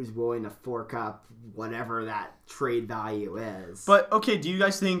who's willing to fork up whatever that trade value is. But okay, do you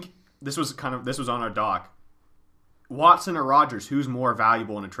guys think this was on our doc? Watson or Rodgers, who's more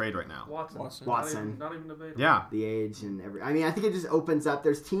valuable in a trade right now? Watson. Not even debatable. Yeah. The age and I mean, I think it just opens up.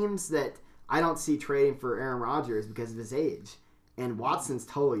 There's teams that I don't see trading for Aaron Rodgers because of his age. And Watson's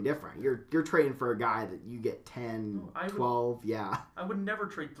totally different. You're trading for a guy that you get 10, 12, yeah. I would never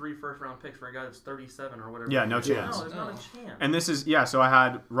trade 3 first-round picks for a guy that's 37 or whatever. Yeah, no chance. No, there's not a chance. And this is, so I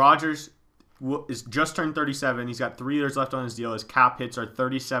had Rodgers is just turned 37. He's got 3 years left on his deal. His cap hits are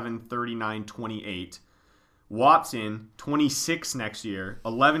 37, 39, 28. Watson, 26 next year,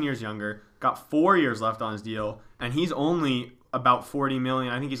 11 years younger, got 4 years left on his deal, and he's only about $40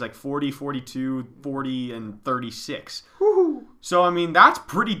 million. I think he's like 40, 42, 40, and 36. Woo-hoo. So, I mean, that's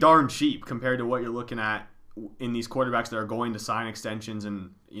pretty darn cheap compared to what you're looking at in these quarterbacks that are going to sign extensions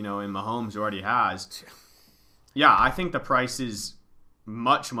and, in Mahomes who already has. Yeah, I think the price is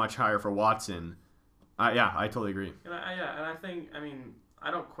much, much higher for Watson. I totally agree. And I think, I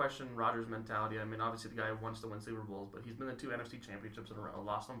don't question Rodgers' mentality. I mean, obviously the guy wants to win Super Bowls, but he's been in 2 NFC championships in a row,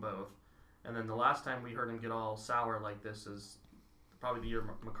 lost them both. And then the last time we heard him get all sour like this is probably the year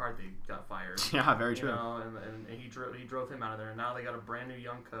McCarthy got fired. Yeah, very true. And he drove him out of there. And now they got a brand new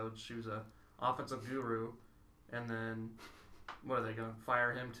young coach who's a offensive guru. And then what are they going to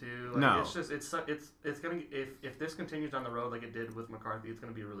fire him too? No. It's just it's going to if this continues down the road like it did with McCarthy, it's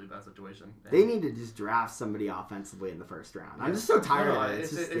going to be a really bad situation. And They need to just draft somebody offensively in the first round. I'm just so tired of it.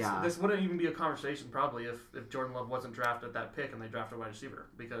 This wouldn't even be a conversation probably if Jordan Love wasn't drafted at that pick and they drafted a wide receiver.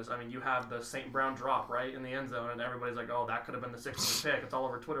 Because, you have the St. Brown drop, right, in the end zone, and everybody's like, oh, that could have been the 16th pick. It's all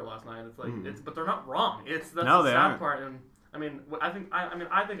over Twitter last night. It's like, but they're not wrong. That's the sad aren't. part. And I think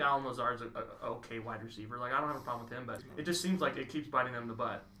Alan Lazard's an okay wide receiver. Like, I don't have a problem with him, but it just seems like it keeps biting them in the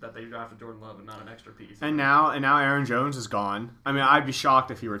butt that they drafted Jordan Love and not an extra piece. And now Aaron Jones is gone. I mean, I'd be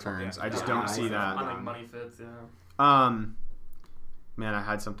shocked if he returns. I just don't see that. I think money fits, yeah. Man, I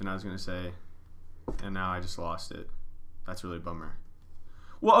had something I was going to say, and now I just lost it. That's really a bummer.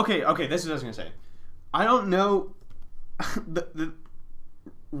 Well, okay, this is what I was going to say. I don't know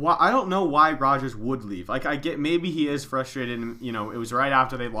I don't know why Rodgers would leave. Like, I get maybe he is frustrated. And, it was right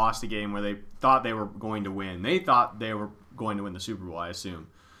after they lost a game where they thought they were going to win. They thought they were going to win the Super Bowl, I assume.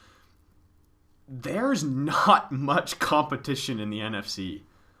 There's not much competition in the NFC.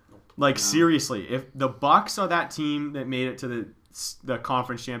 Like, seriously, if the Bucs are that team that made it to the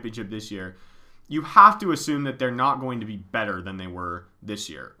conference championship this year, you have to assume that they're not going to be better than they were this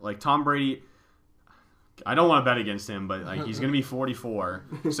year. Like, Tom Brady, I don't want to bet against him, but he's going to be 44.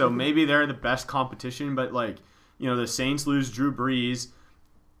 So maybe they're the best competition, but the Saints lose Drew Brees.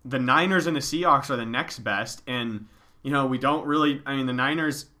 the Niners and the Seahawks are the next best, and we don't really. I mean, the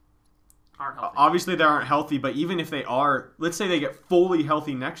Niners aren't healthy. Obviously they aren't healthy, but even if they are, let's say they get fully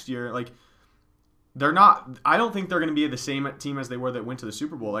healthy next year, like they're not. I don't think they're going to be the same team as they were that went to the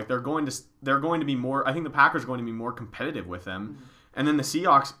Super Bowl. Like they're going to be more. I think the Packers are going to be more competitive with them, and then the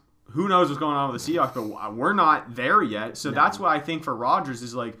Seahawks. Who knows what's going on with the Seahawks, but we're not there yet. So that's what I think for Rodgers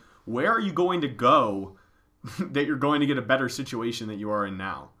is like, where are you going to go that you're going to get a better situation that you are in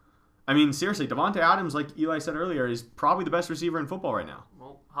now? I mean, seriously, Devontae Adams, like Eli said earlier, is probably the best receiver in football right now.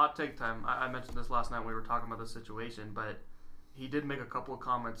 Well, hot take time. I mentioned this last night when we were talking about this situation, but he did make a couple of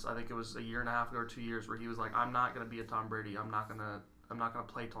comments. I think it was a year and a half ago or 2 years where he was like, "I'm not going to be a Tom Brady. I'm not going to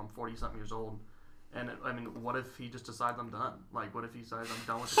play till I'm 40-something years old." And I mean, what if he just decides I'm done? Like, what if he says I'm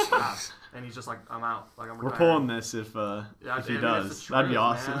done with this class, and he's just like, I'm out, like I'm retired. We're pulling this if he does. That'd be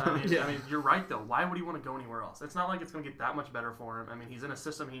awesome. I mean, you're right though. Why would he want to go anywhere else? It's not like it's gonna get that much better for him. I mean, he's in a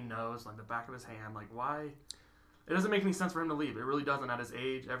system he knows, like the back of his hand. Like, why? It doesn't make any sense for him to leave. It really doesn't at his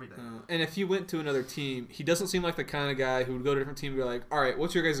age, everything. And if he went to another team, he doesn't seem like the kind of guy who would go to a different team and be like, all right,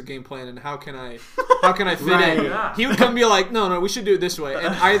 what's your guys' game plan and how can I fit in? Yeah. He would come and be like, no, we should do it this way.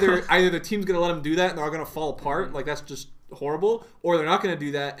 And either the team's going to let him do that and they're all going to fall apart, like that's just horrible, or they're not going to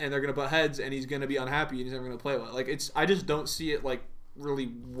do that and they're going to butt heads and he's going to be unhappy and he's never going to play well. Like I just don't see it like really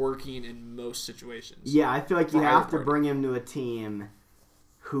working in most situations. Yeah, I feel like you have to bring him to a team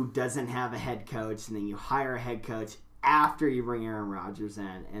who doesn't have a head coach, and then you hire a head coach after you bring Aaron Rodgers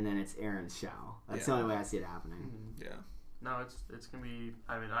in, and then it's Aaron's show. That's the only way I see it happening. Yeah. No, it's gonna be.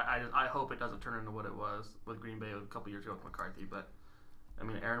 I mean, I hope it doesn't turn into what it was with Green Bay a couple years ago with McCarthy. But I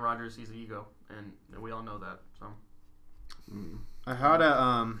mean, Aaron Rodgers, he's an ego, and we all know that. So I had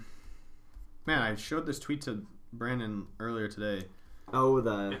a I showed this tweet to Brandon earlier today. Oh,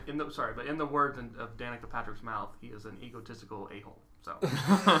 in the words of Danica Patrick's mouth, he is an egotistical a-hole. So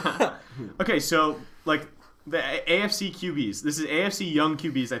okay, so like the AFC QBs. This is AFC young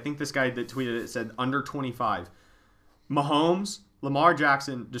QBs. I think this guy that tweeted it said under 25. Mahomes, Lamar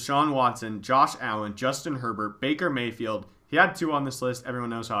Jackson, Deshaun Watson, Josh Allen, Justin Herbert, Baker Mayfield. He had 2 on this list.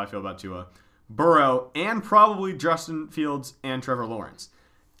 Everyone knows how I feel about Tua. Burrow, and probably Justin Fields and Trevor Lawrence.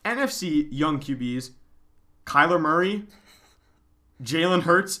 NFC young QBs, Kyler Murray, Jalen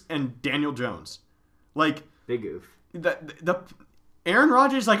Hurts, and Daniel Jones. Like, big oof. The Aaron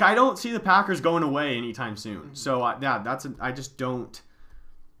Rodgers, like, I don't see the Packers going away anytime soon. So, I just don't.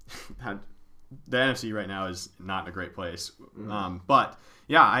 The NFC right now is not in a great place. But,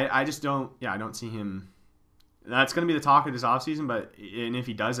 yeah, I just don't. Yeah, I don't see him. That's going to be the talk of this offseason. And if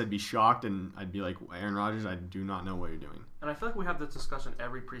he does, I'd be shocked. And I'd be like, Aaron Rodgers, I do not know what you're doing. And I feel like we have this discussion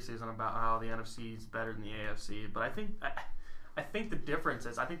every preseason about how the NFC is better than the AFC. But I think the difference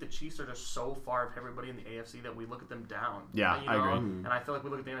is I think the Chiefs are just so far of everybody in the AFC that we look at them down. Yeah, I agree. And I feel like we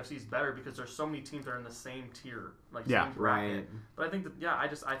look at the NFC as better because there's so many teams that are in the same tier, like same bracket. Right. But I think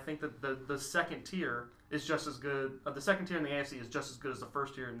that I think that the second tier is just as good. The second tier in the AFC is just as good as the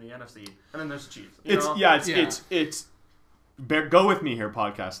first tier in the NFC, and then there's the Chiefs. It's go with me here,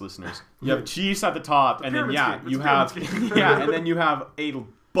 podcast listeners. You have Chiefs at the top, and then and then you have a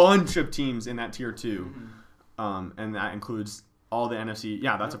bunch of teams in that tier 2. And that includes all the NFC.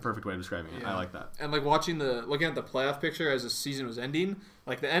 Yeah, that's a perfect way of describing it. I like that. And like looking at the playoff picture as the season was ending,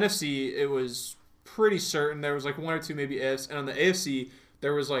 like the NFC, it was pretty certain there was like 1 or 2 maybe ifs, and on the AFC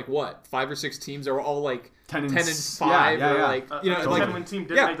there was like 5 or 6 teams that were all like 10 and 5 or like a 10-win team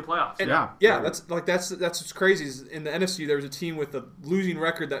didn't make the playoffs. And that's what's crazy is in the NFC there was a team with a losing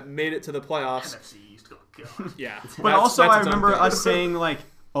record that made it to the playoffs. NFC still God. Yeah, but also I remember us saying like,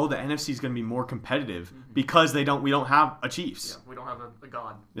 oh, the NFC is going to be more competitive because we don't have a Chiefs. Yeah, we don't have a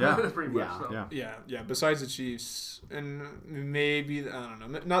god. Yeah, pretty much. So. Yeah. Besides the Chiefs, and maybe I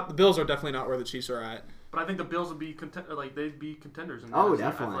don't know. Not the Bills are definitely not where the Chiefs are at. But I think the Bills would be they'd be contenders. In the NFC.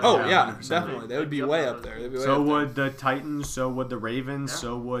 Definitely. Definitely. They would be way up there. So would the Titans. So would the Ravens. Yeah.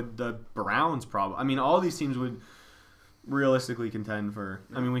 So would the Browns. Probably. I mean, all these teams would realistically contend for.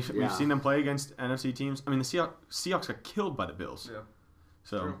 I mean, we've seen them play against NFC teams. I mean, the Seahawks got killed by the Bills. Yeah.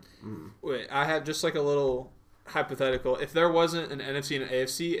 So, wait, I have just like a little hypothetical. If there wasn't an NFC and an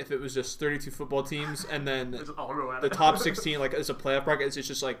AFC, if it was just 32 football teams and then the top 16, like it's a playoff bracket, it's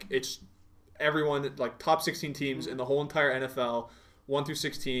just like it's everyone like top 16 teams in the whole entire NFL, 1 through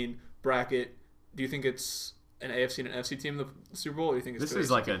 16 bracket. Do you think it's an AFC and an NFC team in the Super Bowl? Or do you think it's this is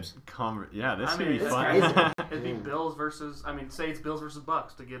like teams? This would be fun. It'd be Bills versus. I mean, say it's Bills versus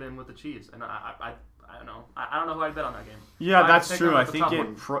Bucks to get in with the Chiefs, and I don't know. I don't know who I'd bet on that game. Yeah, that's true. I think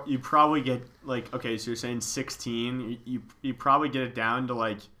you probably get like so you're saying 16. You probably get it down to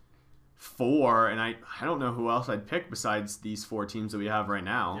like 4, and I don't know who else I'd pick besides these 4 teams that we have right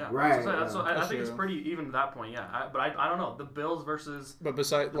now. Yeah. Right. So I That's think it's true. pretty even to that point. Yeah. But I don't know the Bills versus. But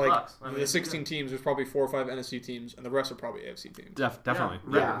besides, The like Bucks. I mean, the 16 teams, there's probably 4 or 5 NFC teams, and the rest are probably AFC teams. Definitely.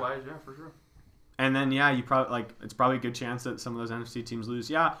 Yeah, Yeah. record-wise, yeah, for sure. And then you probably it's probably a good chance that some of those NFC teams lose.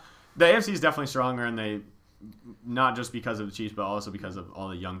 Yeah, the AFC is definitely stronger, and they not just because of the Chiefs, but also because of all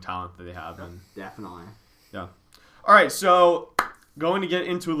the young talent that they have. And Definitely. yeah. All right, so going to get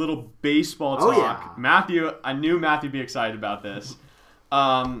into a little baseball talk. Oh, yeah. Matthew, I knew Matthew'd be excited about this.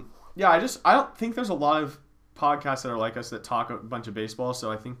 I don't think there's a lot of podcasts that are like us that talk a bunch of baseball,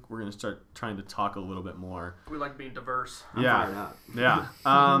 so I think we're going to start trying to talk a little bit more. We like being diverse. I'm fired up.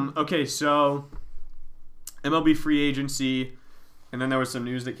 Yeah. Okay, so MLB free agency, and then there was some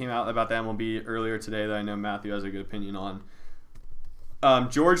news that came out about the MLB earlier today that I know Matthew has a good opinion on.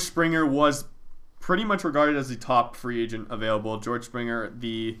 George Springer was pretty much regarded as the top free agent available. George Springer,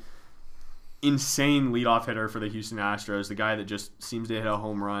 the insane leadoff hitter for the Houston Astros, the guy that just seems to hit a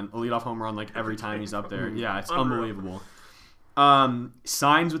leadoff home run like every time he's up there. Yeah, it's unbelievable.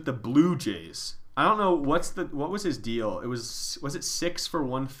 Signs with the Blue Jays. I don't know what was his deal. Was it 6 for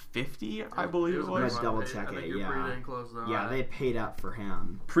 $150? I believe it I'm was. gonna double check I think it, you're yeah. pretty dang close though. Yeah, they paid up for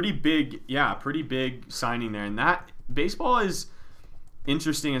him. Pretty big signing there. And that baseball is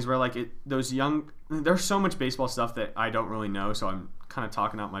interesting as where there's so much baseball stuff that I don't really know, so I'm kind of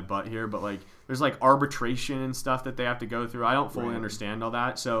talking out my butt here, but like there's like arbitration and stuff that they have to go through. I don't fully understand all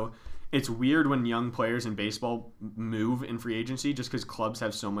that. So it's weird when young players in baseball move in free agency just because clubs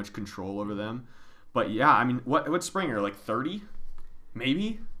have so much control over them. But yeah, I mean, what's Springer, like 30?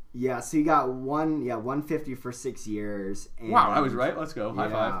 Maybe? Yeah, so you got 150 for 6 years. And Wow, I was right. Let's go. High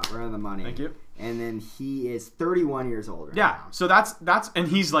five. We're on the money. Thank you. And then he is 31 years old right Yeah, now. so that's and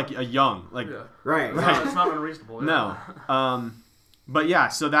he's like a young, like Yeah. Right. No, it's not unreasonable. Yeah. no. But yeah,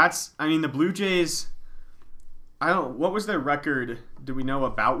 so the Blue Jays, what was their record? Do we know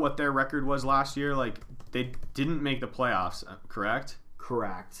about what their record was last year? Like, they didn't make the playoffs, correct?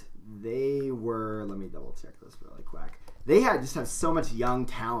 Correct. They were, let me double check this really quick. They had so much young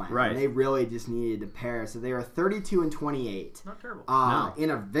talent. Right. And they really just needed to pair. So they were 32-28. Not terrible. No. In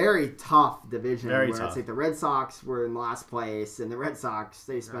a very tough division Very where tough. it's like the Red Sox were in last place, and the Red Sox,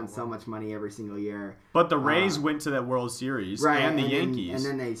 they spend so much money every single year. But the Rays went to the World Series, Right, and the then- Yankees. and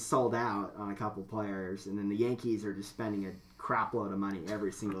then they sold out on a couple players, and then the Yankees are just spending a crap load of money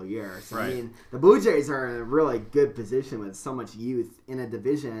every single year. So Right. I mean, the Blue Jays are in a really good position with so much youth in a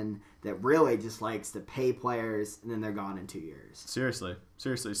division that really just likes to pay players, and then they're gone in 2 years. Seriously.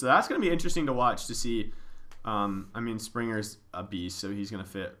 So that's going to be interesting to watch to see. Springer's a beast, so he's going to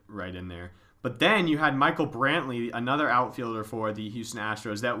fit right in there. But then you had Michael Brantley, another outfielder for the Houston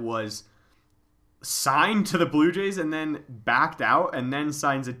Astros, that was signed to the Blue Jays and then backed out and then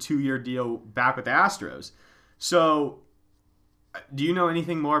signs a 2-year deal back with the Astros. So do you know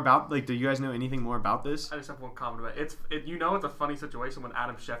anything more about, do you guys know anything more about this? I just have one comment about it. It's a funny situation when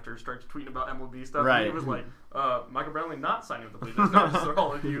Adam Schefter starts tweeting about MLB stuff. Right. And he was like, Michael Brantley not signing with the Blue Jays. No, just for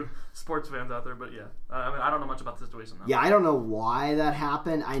all of you sports fans out there. But yeah, I don't know much about the situation though. Yeah, I don't know why that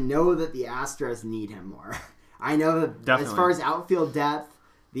happened. I know that the Astros need him more. I know that Definitely. as far as outfield depth,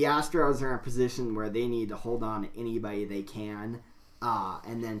 the Astros are in a position where they need to hold on to anybody they can.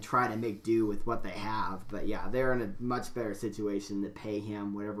 And then try to make do with what they have. But yeah, they're in a much better situation to pay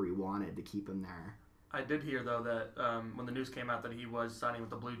him whatever he wanted to keep him there. I did hear though that when the news came out that he was signing with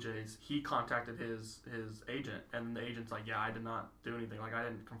the Blue Jays, he contacted his agent, and the agent's like, "Yeah, I did not do anything. Like, I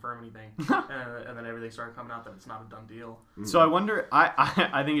didn't confirm anything." and then everything started coming out that it's not a done deal. So I wonder,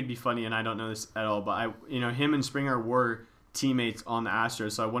 I think it'd be funny, and I don't know this at all, but him and Springer were teammates on the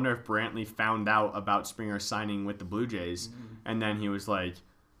Astros, so I wonder if Brantley found out about Springer signing with the Blue Jays, and then he was like,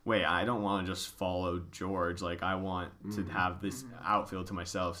 wait, I don't want to just follow George, like I want to have this outfield to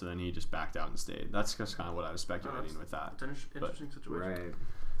myself, so then he just backed out and stayed. That's just kind of what I was speculating with that. It's an interesting situation. Right.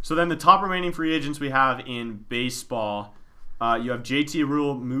 So then the top remaining free agents we have in baseball, you have JT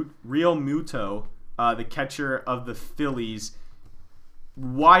Real Muto, the catcher of the Phillies,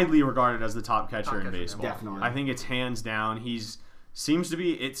 widely regarded as the top catcher in baseball. Definitely. I think it's hands down.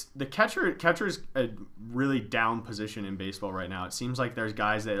 The catcher's a really down position in baseball right now. It seems like there's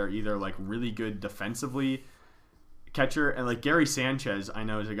guys that are either like really good defensively catcher, and like Gary Sanchez, I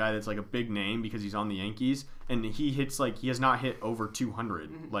know, is a guy that's like a big name because he's on the Yankees, and he has not hit over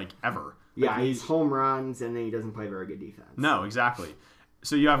 200 like ever. Yeah, Like, he's home runs, and then he doesn't play very good defense. No, exactly.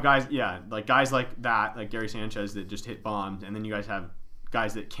 So you have guys like that, like Gary Sanchez, that just hit bombs, and then you guys have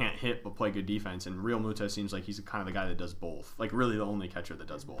guys that can't hit but play good defense, and Real Muto seems like he's kind of the guy that does both. Like, really the only catcher that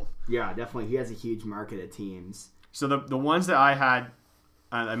does both. Yeah, definitely. He has a huge market of teams. So the ones that I had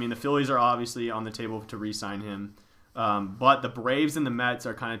I mean, the Phillies are obviously on the table to re-sign him. But the Braves and the Mets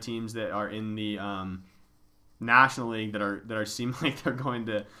are kind of teams that are in the National League that are seem like they're going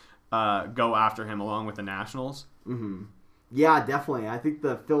to go after him along with the Nationals. Mm-hmm. Yeah, definitely. I think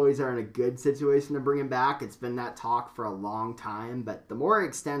the Phillies are in a good situation to bring him back. It's been that talk for a long time, but the more it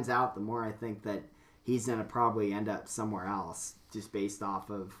extends out, the more I think that he's going to probably end up somewhere else, just based off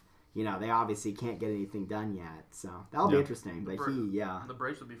of, they obviously can't get anything done yet. So that'll be interesting. But the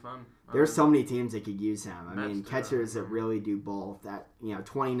Braves would be fun. There's so many teams that could use him. I Mets mean, do catchers that. that really do both. That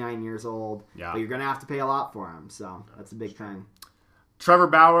 29 years old, Yeah. but you're going to have to pay a lot for him. So that's a big thing. Trevor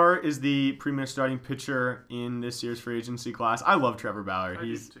Bauer is the premier starting pitcher in this year's free agency class. I love Trevor Bauer. I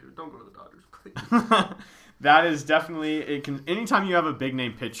do too. Don't go to the Dodgers, please. That is definitely anytime you have a big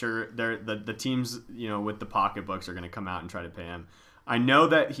name pitcher, the teams with the pocketbooks are going to come out and try to pay him. I know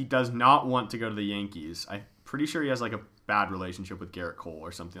that he does not want to go to the Yankees. I'm pretty sure he has like a bad relationship with Garrett Cole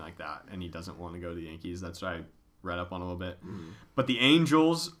or something like that, and he doesn't want to go to the Yankees. That's what I read up on a little bit. Mm-hmm. But the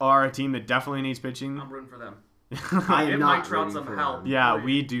Angels are a team that definitely needs pitching. I'm rooting for them. I am Give not Mike Trout rooting some for help. them. Yeah, please.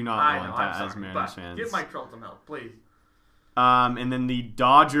 we do not I want know, that I'm as sorry, Mariners but fans. Give Mike Trout some help, please. And then the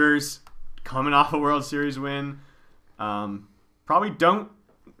Dodgers, coming off a World Series win, probably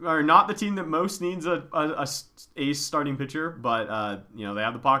are not the team that most needs a ace starting pitcher, but they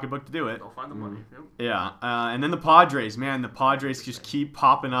have the pocketbook to do it. They'll find the money. Yep. Yeah, and then the Padres, man, the Padres just keep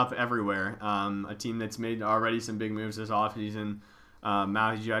popping up everywhere. A team that's made already some big moves this offseason.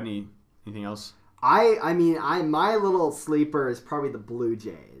 Matt, did you have anything else? I mean, my little sleeper is probably the Blue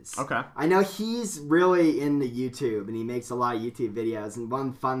Jays. Okay. I know he's really into YouTube, and he makes a lot of YouTube videos, and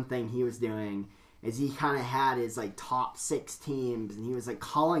one fun thing he was doing is he kind of had his, top 6 teams, and he was,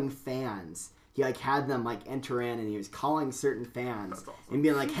 calling fans. He, had them, enter in, and he was calling certain fans That's awesome. and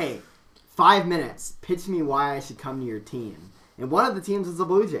being like, hey, 5 minutes, pitch me why I should come to your team. And one of the teams was the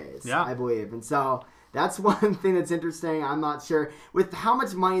Blue Jays, Yeah. I believe. And so that's one thing that's interesting. I'm not sure. With how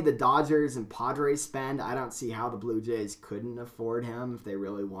much money the Dodgers and Padres spend, I don't see how the Blue Jays couldn't afford him if they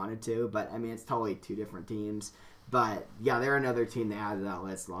really wanted to. But, I mean, it's totally 2 different teams. But, yeah, they're another team they added to that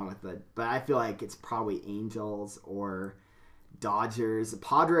list along with it. But I feel like it's probably Angels or Dodgers. The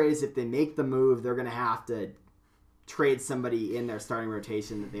Padres, if they make the move, they're going to have to trade somebody in their starting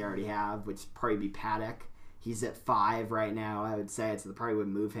rotation that they already have, which would probably be Paddock. He's at 5 right now, I would say. So they probably would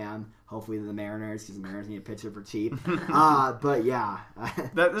move him, hopefully to the Mariners, because the Mariners need a pitcher for cheap. But, yeah.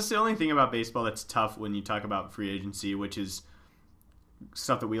 That's the only thing about baseball that's tough when you talk about free agency, which is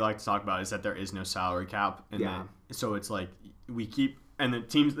stuff that we like to talk about, is that there is no salary cap. And so it's like we keep – and the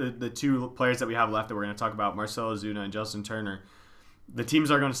teams, the 2 players that we have left that we're going to talk about, Marcell Ozuna and Justin Turner, the teams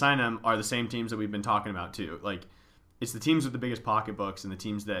that are going to sign them are the same teams that we've been talking about too. Like, it's the teams with the biggest pocketbooks and the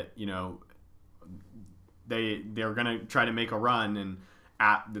teams that, they're going to try to make a run and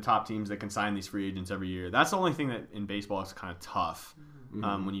at the top teams that can sign these free agents every year. That's the only thing that in baseball is kind of tough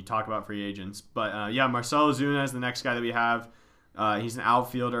when you talk about free agents. But, Marcell Ozuna is the next guy that we have. He's an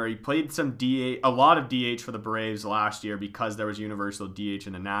outfielder. He played a lot of DH for the Braves last year because there was universal DH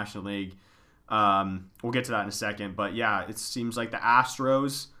in the National League. We'll get to that in a second. But, yeah, it seems like the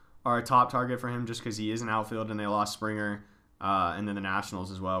Astros are a top target for him just because he is an outfielder and they lost Springer. And then the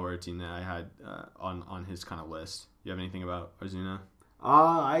Nationals as well were a team that I had on his kind of list. You have anything about Ozuna?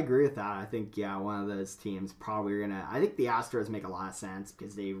 I agree with that. I think, one of those teams probably are going to – I think the Astros make a lot of sense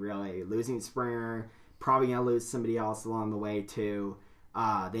because they really – losing Springer – probably going to lose somebody else along the way, too.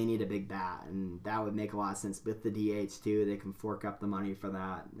 They need a big bat, and that would make a lot of sense. With the DH, too, they can fork up the money for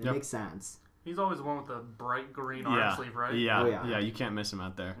that. It makes sense. He's always the one with the bright green arm sleeve, right? Yeah. Oh, yeah. You can't miss him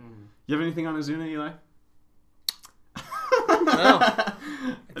out there. You have anything on Ozuna, Eli? No, I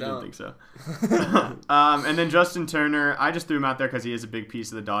didn't think so. And then Justin Turner, I just threw him out there because he is a big piece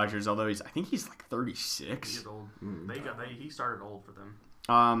of the Dodgers, although I think he's 36. He's old. He started old for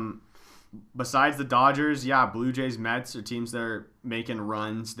them. Besides the Dodgers, Blue Jays, Mets are teams that are making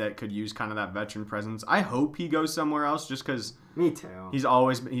runs that could use kind of that veteran presence. I hope he goes somewhere else just because Me too.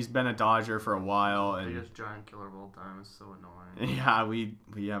 he's been a Dodger for a while. And Biggest giant killer of all time. It's so annoying. yeah, we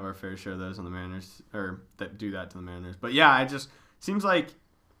have our fair share of those on the Mariners, or that do that to the Mariners. But yeah, it just seems like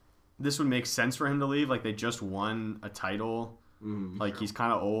this would make sense for him to leave. Like, they just won a title. Like, he's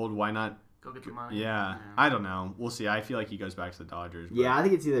kind of old. Why not? Go get your money. Yeah, I don't know. We'll see. I feel like he goes back to the Dodgers. But. Yeah, I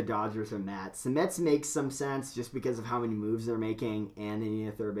think it's either Dodgers or Mets. The Mets make some sense just because of how many moves they're making, and they need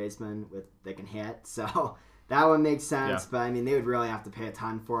a third baseman that can hit. So that would make sense. Yeah. But, I mean, they would really have to pay a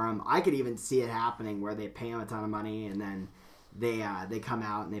ton for him. I could even see it happening where they pay him a ton of money, and then they come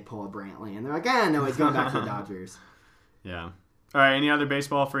out and they pull a Brantley, and they're like, no, he's going back to the Dodgers. Yeah. All right, any other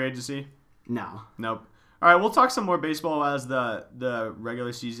baseball free agency? No. Nope. All right, we'll talk some more baseball as the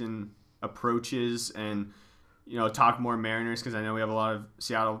regular season approaches, and talk more Mariners because I know we have a lot of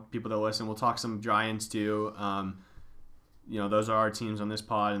Seattle people that listen. We'll talk some Giants too. Those are our teams on this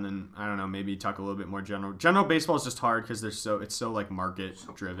pod, and then I don't know, maybe talk a little bit more general. General baseball is just hard because it's so like market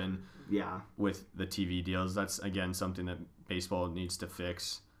driven. Yeah. With the TV deals, that's again something that baseball needs to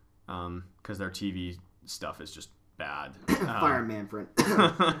fix because their TV stuff is just bad. Fire Manfred.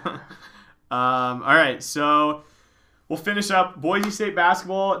 All right, so we'll finish up. Boise State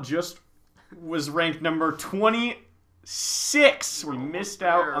basketball just was ranked number 26. We missed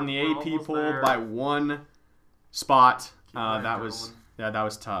out on the AP poll by 1 spot. That was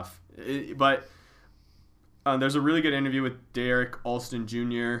tough. But there's a really good interview with Derek Alston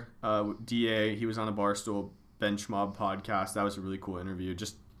Jr., DA. He was on the Barstool Bench Mob podcast. That was a really cool interview.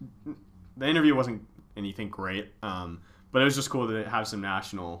 Just the interview wasn't anything great. But it was just cool to have some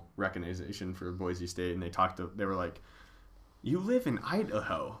national recognition for Boise State, and they were like, "You live in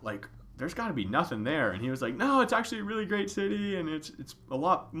Idaho, like there's got to be nothing there." And he was like, "No, it's actually a really great city, and it's a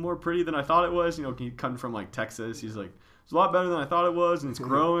lot more pretty than I thought it was." He come from like Texas. He's like, "It's a lot better than I thought it was, and it's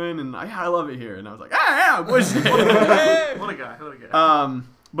growing, and I love it here." And I was like, "Yeah, Boise State." What a guy.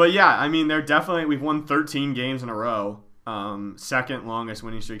 But yeah, I mean, we've won 13 games in a row, second longest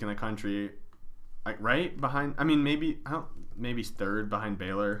winning streak in the country. Right behind, maybe third behind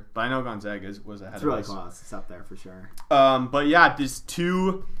Baylor, but I know Gonzaga was ahead of us. It's really close. It's up there for sure. But yeah, there's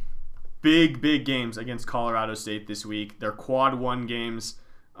 2 big games against Colorado State this week. They're quad 1 games,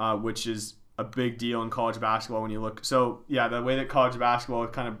 which is a big deal in college basketball when you look. So yeah, the way that college basketball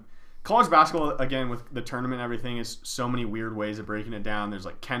again with the tournament and everything is so many weird ways of breaking it down. There's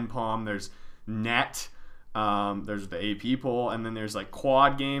like Ken Palm, there's net. There's the AP poll, and then there's like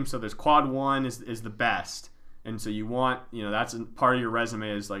quad games. So there's quad 1 is the best, and so you want that's part of your resume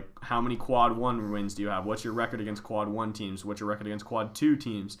is like how many quad 1 wins do you have? What's your record against quad 1 teams? What's your record against quad 2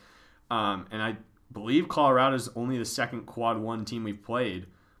 teams? And I believe Colorado is only the second quad 1 team we've played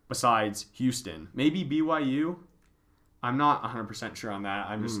besides Houston, maybe BYU. I'm not 100% sure on that.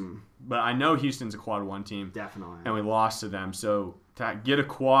 But I know Houston's a quad 1 team, definitely, and we lost to them. So to get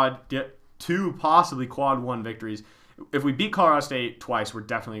 2 possibly quad 1 victories. If we beat Colorado State twice, we're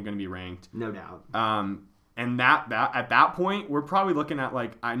definitely going to be ranked. No doubt. And that at that point, we're probably looking at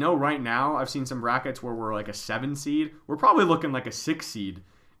like, I know right now I've seen some brackets where we're like a 7 seed. We're probably looking like a 6 seed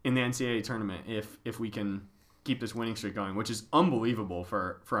in the NCAA tournament if we can keep this winning streak going, which is unbelievable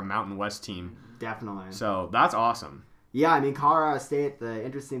for a Mountain West team. Definitely. So that's awesome. Yeah, I mean, Colorado State, the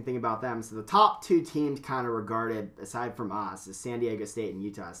interesting thing about them, so the top 2 teams kind of regarded, aside from us, is San Diego State and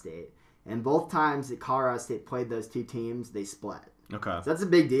Utah State. And both times that Colorado State played those 2 teams, they split. Okay. So that's a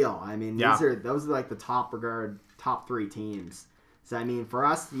big deal. I mean, yeah. those are like the top 3 teams. So, I mean, for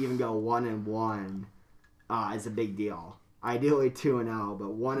us to even go 1-1 is a big deal. Ideally 2-0,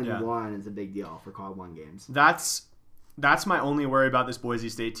 but 1-1 is a big deal for quad 1 games. That's my only worry about this Boise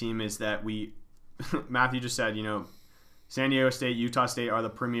State team is that Matthew just said, San Diego State, Utah State are the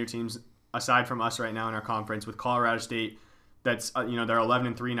premier teams aside from us right now in our conference, with Colorado State. That's they're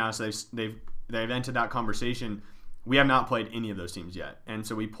 11-3 now, so they've entered that conversation. We have not played any of those teams yet, and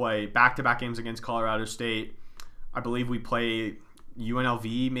so we play back-to-back games against Colorado State. I believe we play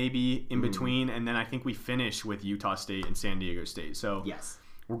UNLV maybe in between, and then I think we finish with Utah State and San Diego State. So yes,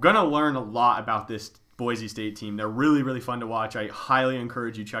 we're gonna learn a lot about this Boise State team. They're really, really fun to watch. I highly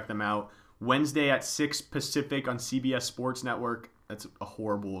encourage you check them out. Wednesday at 6 Pacific on CBS Sports Network. That's a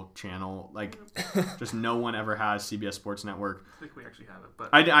horrible channel. Like, just no one ever has CBS Sports Network. I think we actually have it, but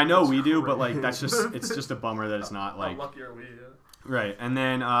I know we do, but like it's just a bummer that it's not like. How lucky are we? Yeah. Right, and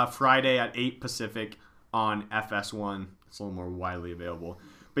then Friday at 8 Pacific on FS1. It's a little more widely available.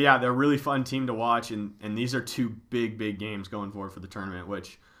 But yeah, they're a really fun team to watch, and these are 2 big games going forward for the tournament,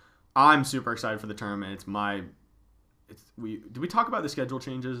 which I'm super excited for the tournament. Did we talk about the schedule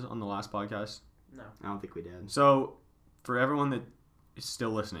changes on the last podcast? No, I don't think we did. So for everyone that is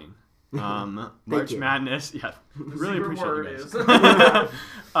still listening, March Madness, yeah, really appreciate you guys.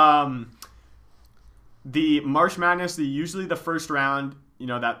 The March Madness, usually the first round,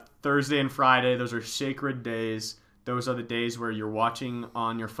 that Thursday and Friday, those are sacred days. Those are the days where you're watching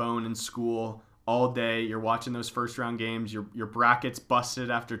on your phone in school all day. You're watching those first round games. Your bracket's busted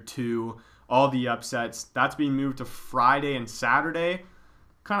after 2. All the upsets. That's being moved to Friday and Saturday.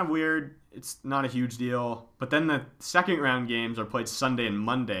 Kind of weird. It's not a huge deal. But then the second round games are played Sunday and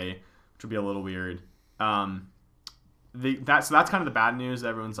Monday, which would be a little weird. So that's kind of the bad news.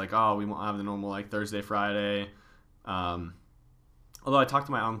 Everyone's like, oh, we won't have the normal like Thursday, Friday. Although I talked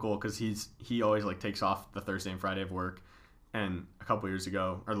to my uncle because he always like takes off the Thursday and Friday of work. And a couple years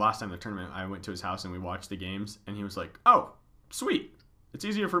ago, or last time in the tournament, I went to his house and we watched the games, and he was like, "Oh, sweet. It's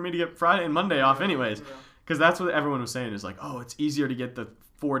easier for me to get Friday and Monday off anyways." Because that's what everyone was saying is like, "Oh, it's easier to get the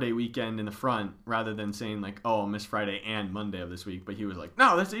 4-day weekend in the front rather than saying like, oh, I'll miss Friday and Monday of this week." But he was like,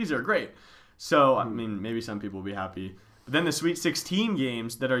 "No, that's easier. Great." So, I mean, maybe some people will be happy. But then the Sweet 16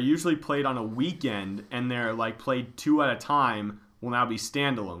 games that are usually played on a weekend and they're like played 2 at a time will now be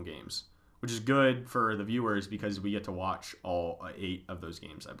standalone games, which is good for the viewers because we get to watch all 8 of those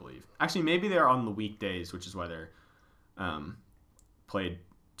games, I believe. Actually, maybe they're on the weekdays, which is why they're played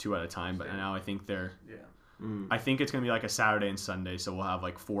 2 at a time. But now I think they're... Yeah. I think it's going to be like a Saturday and Sunday, so we'll have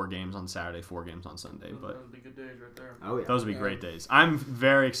like 4 games on Saturday, 4 games on Sunday. But those would be good days right there. Oh, yeah. Those would be great days. I'm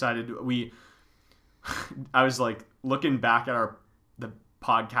very excited. I was like looking back at the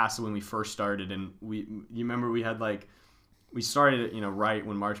podcast when we first started, and you remember we had like, we started it, right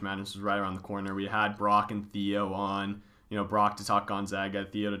when March Madness was right around the corner. We had Brock and Theo on, Brock to talk Gonzaga,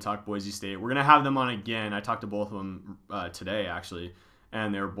 Theo to talk Boise State. We're going to have them on again. I talked to both of them today, actually.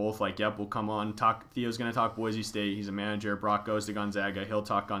 And they were both like, "Yep, we'll come on. Talk. Theo's going to talk Boise State. He's a manager. Brock goes to Gonzaga. He'll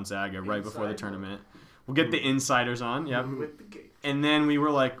talk Gonzaga right before the tournament. We'll get the insiders on. Yep. With the gate. And then we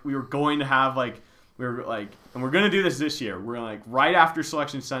were going to have and we're going to do this year. We're like right after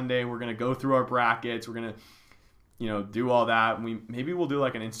Selection Sunday. We're going to go through our brackets. We're going to, do all that. Maybe we'll do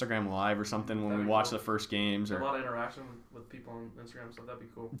like an Instagram live or something when we watch the first games. A lot of interaction with people on Instagram, so that'd be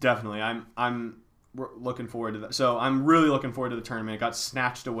cool. Definitely. We're looking forward to that. So I'm really looking forward to the tournament. It got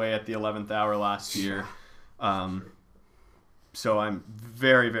snatched away at the 11th hour last year. So I'm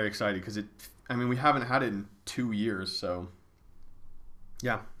very, very excited because we haven't had it in 2 years. So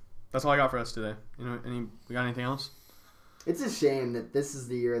yeah, that's all I got for us today. We got anything else? It's a shame that this is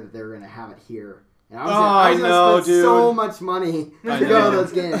the year that they're going to have it here. And I was know, gonna spend dude. so much money to go to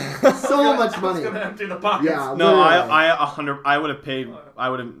those games. So much money. It's gonna empty the pockets. Yeah, No, literally. I would have paid. I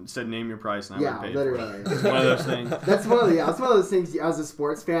would have said name your price, and I would have paid. Literally. For it. It's one of those things. That's one of those things. As a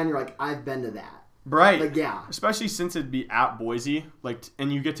sports fan, you're like, I've been to that. Right. Like, yeah. Especially since it'd be at Boise,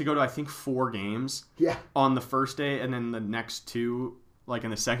 and you get to go to I think 4 games. Yeah. On the first day, and then the next 2, like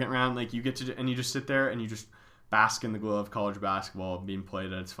in the second round, like you get to, and you just sit there and you just bask in the glow of college basketball being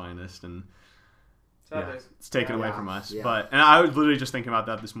played at its finest, and it's taken away from us. Yeah. And I was literally just thinking about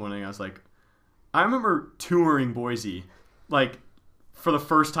that this morning. I was like, I remember touring Boise, like for the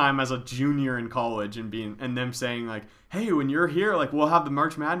first time as a junior in college, and them saying like, "Hey, when you're here, like we'll have the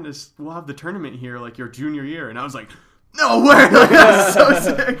March Madness, we'll have the tournament here, like your junior year." And I was like, "No way!" Like, that's so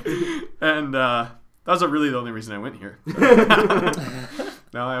sick. And that was really the only reason I went here.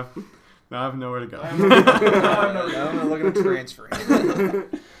 Now I have nowhere to go. I'm gonna look at a transfer.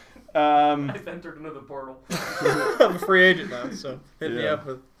 I've entered into the portal. I'm a free agent now, so hit me up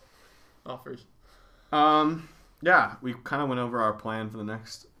with offers. Yeah, we kind of went over our plan for the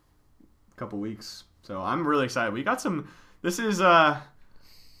next couple weeks, so I'm really excited. We got some. This is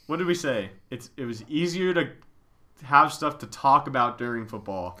what did we say? It was easier to have stuff to talk about during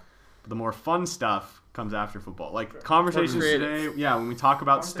football, but the more fun stuff comes after football. Like conversations today. Yeah, when we talk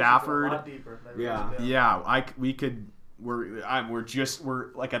about Stafford.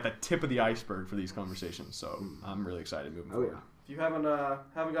 We're like at the tip of the iceberg for these conversations, so I'm really excited moving forward. If you haven't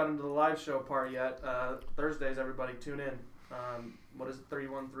gotten to the live show part yet, Thursdays, everybody tune in. What is it,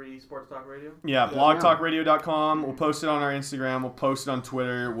 313 Sports Talk Radio? Yeah, blogtalkradio.com. We'll post it on our Instagram. We'll post it on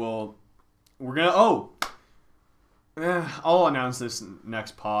Twitter. I'll announce this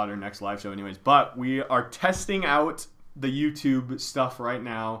next pod or next live show anyways, but we are testing out the YouTube stuff right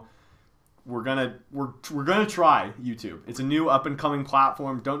now. We're gonna try YouTube. It's a new up and coming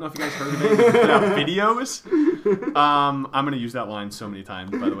platform. Don't know if you guys heard of it. We put out videos. I'm gonna use that line so many times.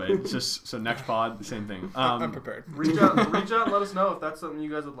 By the way, it's just so next pod, the same thing. I'm prepared. Reach out and let us know if that's something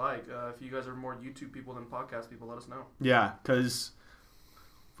you guys would like. If you guys are more YouTube people than podcast people, let us know. Yeah, because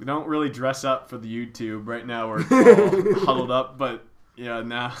we don't really dress up for the YouTube right now. We're all huddled up, but yeah,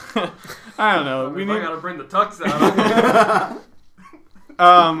 now I don't know. I gotta bring the tux out.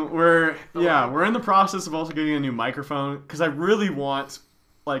 We're in the process of also getting a new microphone because I really want,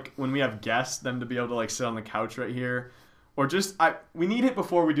 like, when we have guests, them to be able to like sit on the couch right here, or we need it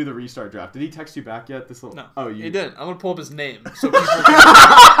before we do the restart draft. Did he text you back yet? No, he didn't. I'm gonna pull up his name so people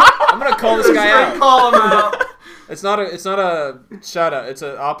I'm gonna call this guy out. Call him out. It's not a shout out. It's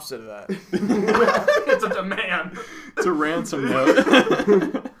an opposite of that. It's a demand. It's a ransom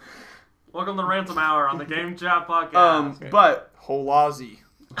note. Welcome to Ransom Hour on the GameChat Podcast. But Holazi.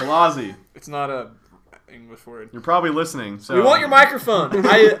 It's not a English word. You're probably listening. So we want your microphone.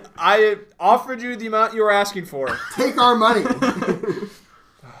 I offered you the amount you were asking for. Take our money.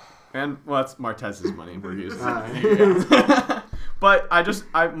 And well, that's Martez's money. We're using it. But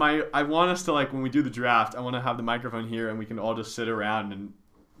I want us to, like, when we do the draft, I want to have the microphone here and we can all just sit around and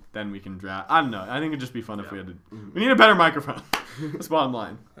then we can draft. I don't know. I think it'd just be fun if we had to. We need a better microphone. That's the bottom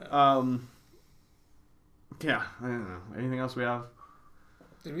line. Yeah, I don't know. Anything else we have?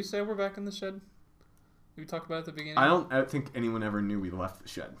 Did we say we're back in the shed? Did we talk about it at the beginning? I don't think anyone ever knew we left the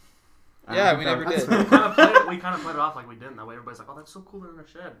shed. Yeah, we never did. We kind of played it off like we didn't. That way everybody's like, oh, that's so cool, they're in the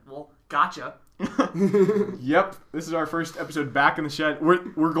shed. Well, gotcha. Yep, this is our first episode back in the shed.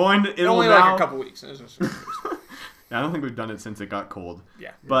 We're going to. Only now, like a couple weeks. Yeah, I don't think we've done it since it got cold.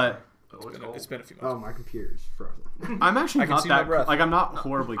 Yeah. But it's been a few months. Oh, my computer's frozen. I'm actually not that like I'm not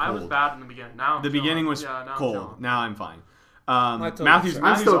horribly cold. I was bad in the beginning. Now the beginning was cold. chilling. Now I'm fine. Matthew's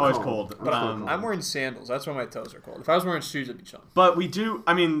always cold. I'm wearing sandals. That's why my toes are cold. If I was wearing shoes, I'd be chilling. But we do.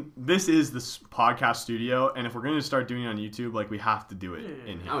 I mean, this is this podcast studio, and if we're going to start doing it on YouTube, like we have to do it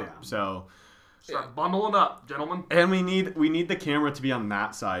in here. Oh, yeah. So. Start bundling up, gentlemen. And we need the camera to be on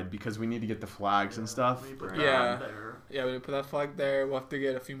that side because we need to get the flags and stuff. Yeah, we put that flag there. We'll have to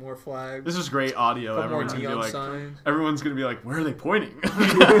get a few more flags. This is great audio. Put more neon signs. Everyone's gonna be like, "Where are they pointing?"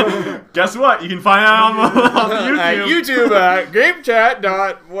 Guess what? You can find out on YouTube. At YouTube at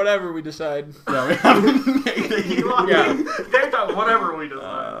GameChat whatever we decide. Yeah, we haven't. GameChat whatever we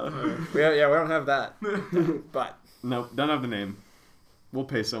decide. We don't have that. But nope, don't have the name. We'll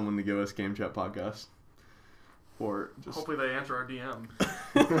pay someone to give us GameChat Podcast. Or just hopefully they answer our DM.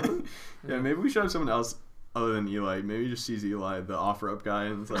 Yeah, maybe we should have someone else other than Eli. Maybe just sees Eli, the OfferUp guy,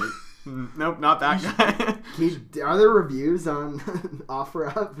 and it's like, nope, not that guy. Are there reviews on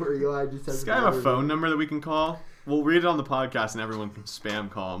OfferUp where Eli just has? Does this guy have a phone number that we can call? We'll read it on the podcast, and everyone can spam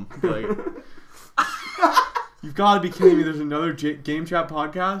call him. Like, you've got to be kidding me! There's another GameChat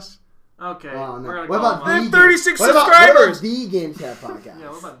Podcast. Okay. Oh, no. We're gonna what call about they them have 36 subscribers. What about the GameChat Podcast? Yeah,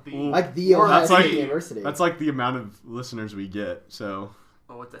 what about the? Like the Or Ohio that's State like- University. That's like the amount of listeners we get. So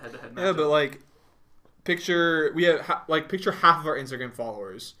Oh, what's the head-to-head matchup? Yeah, but like, picture half of our Instagram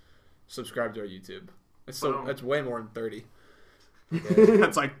followers subscribe to our YouTube. That's way more than 30.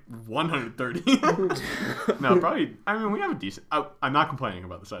 that's like 130. No, probably. I mean, we have a decent. I'm not complaining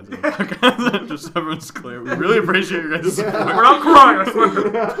about the size of the podcast. Just so everyone's clear. We really appreciate your guys' support. We're not crying, I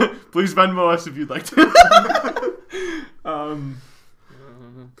swear. Please Venmo us if you'd like to.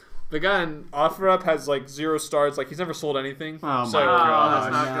 The guy on OfferUp has like 0 stars. Like he's never sold anything. Oh so, my God.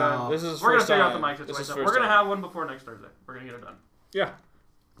 That's not good. This is his We're gonna first figure out time. the mic This is situation. first We're gonna time. have one before next Thursday. We're gonna get it done. Yeah.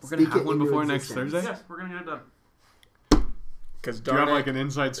 We're gonna have one into before next existence. Thursday. Yes, we're gonna get it done. Because Do you have like an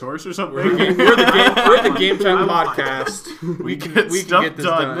inside source or something? we're the GameChat Podcast. We can we stuff can get this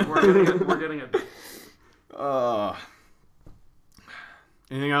done. We're getting it done.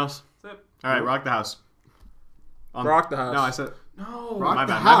 Anything else? That's it. All right, rock the house. Rock the house. No, I said. No. Rock My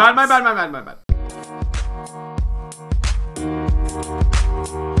the bad. house. My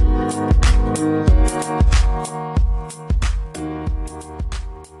bad.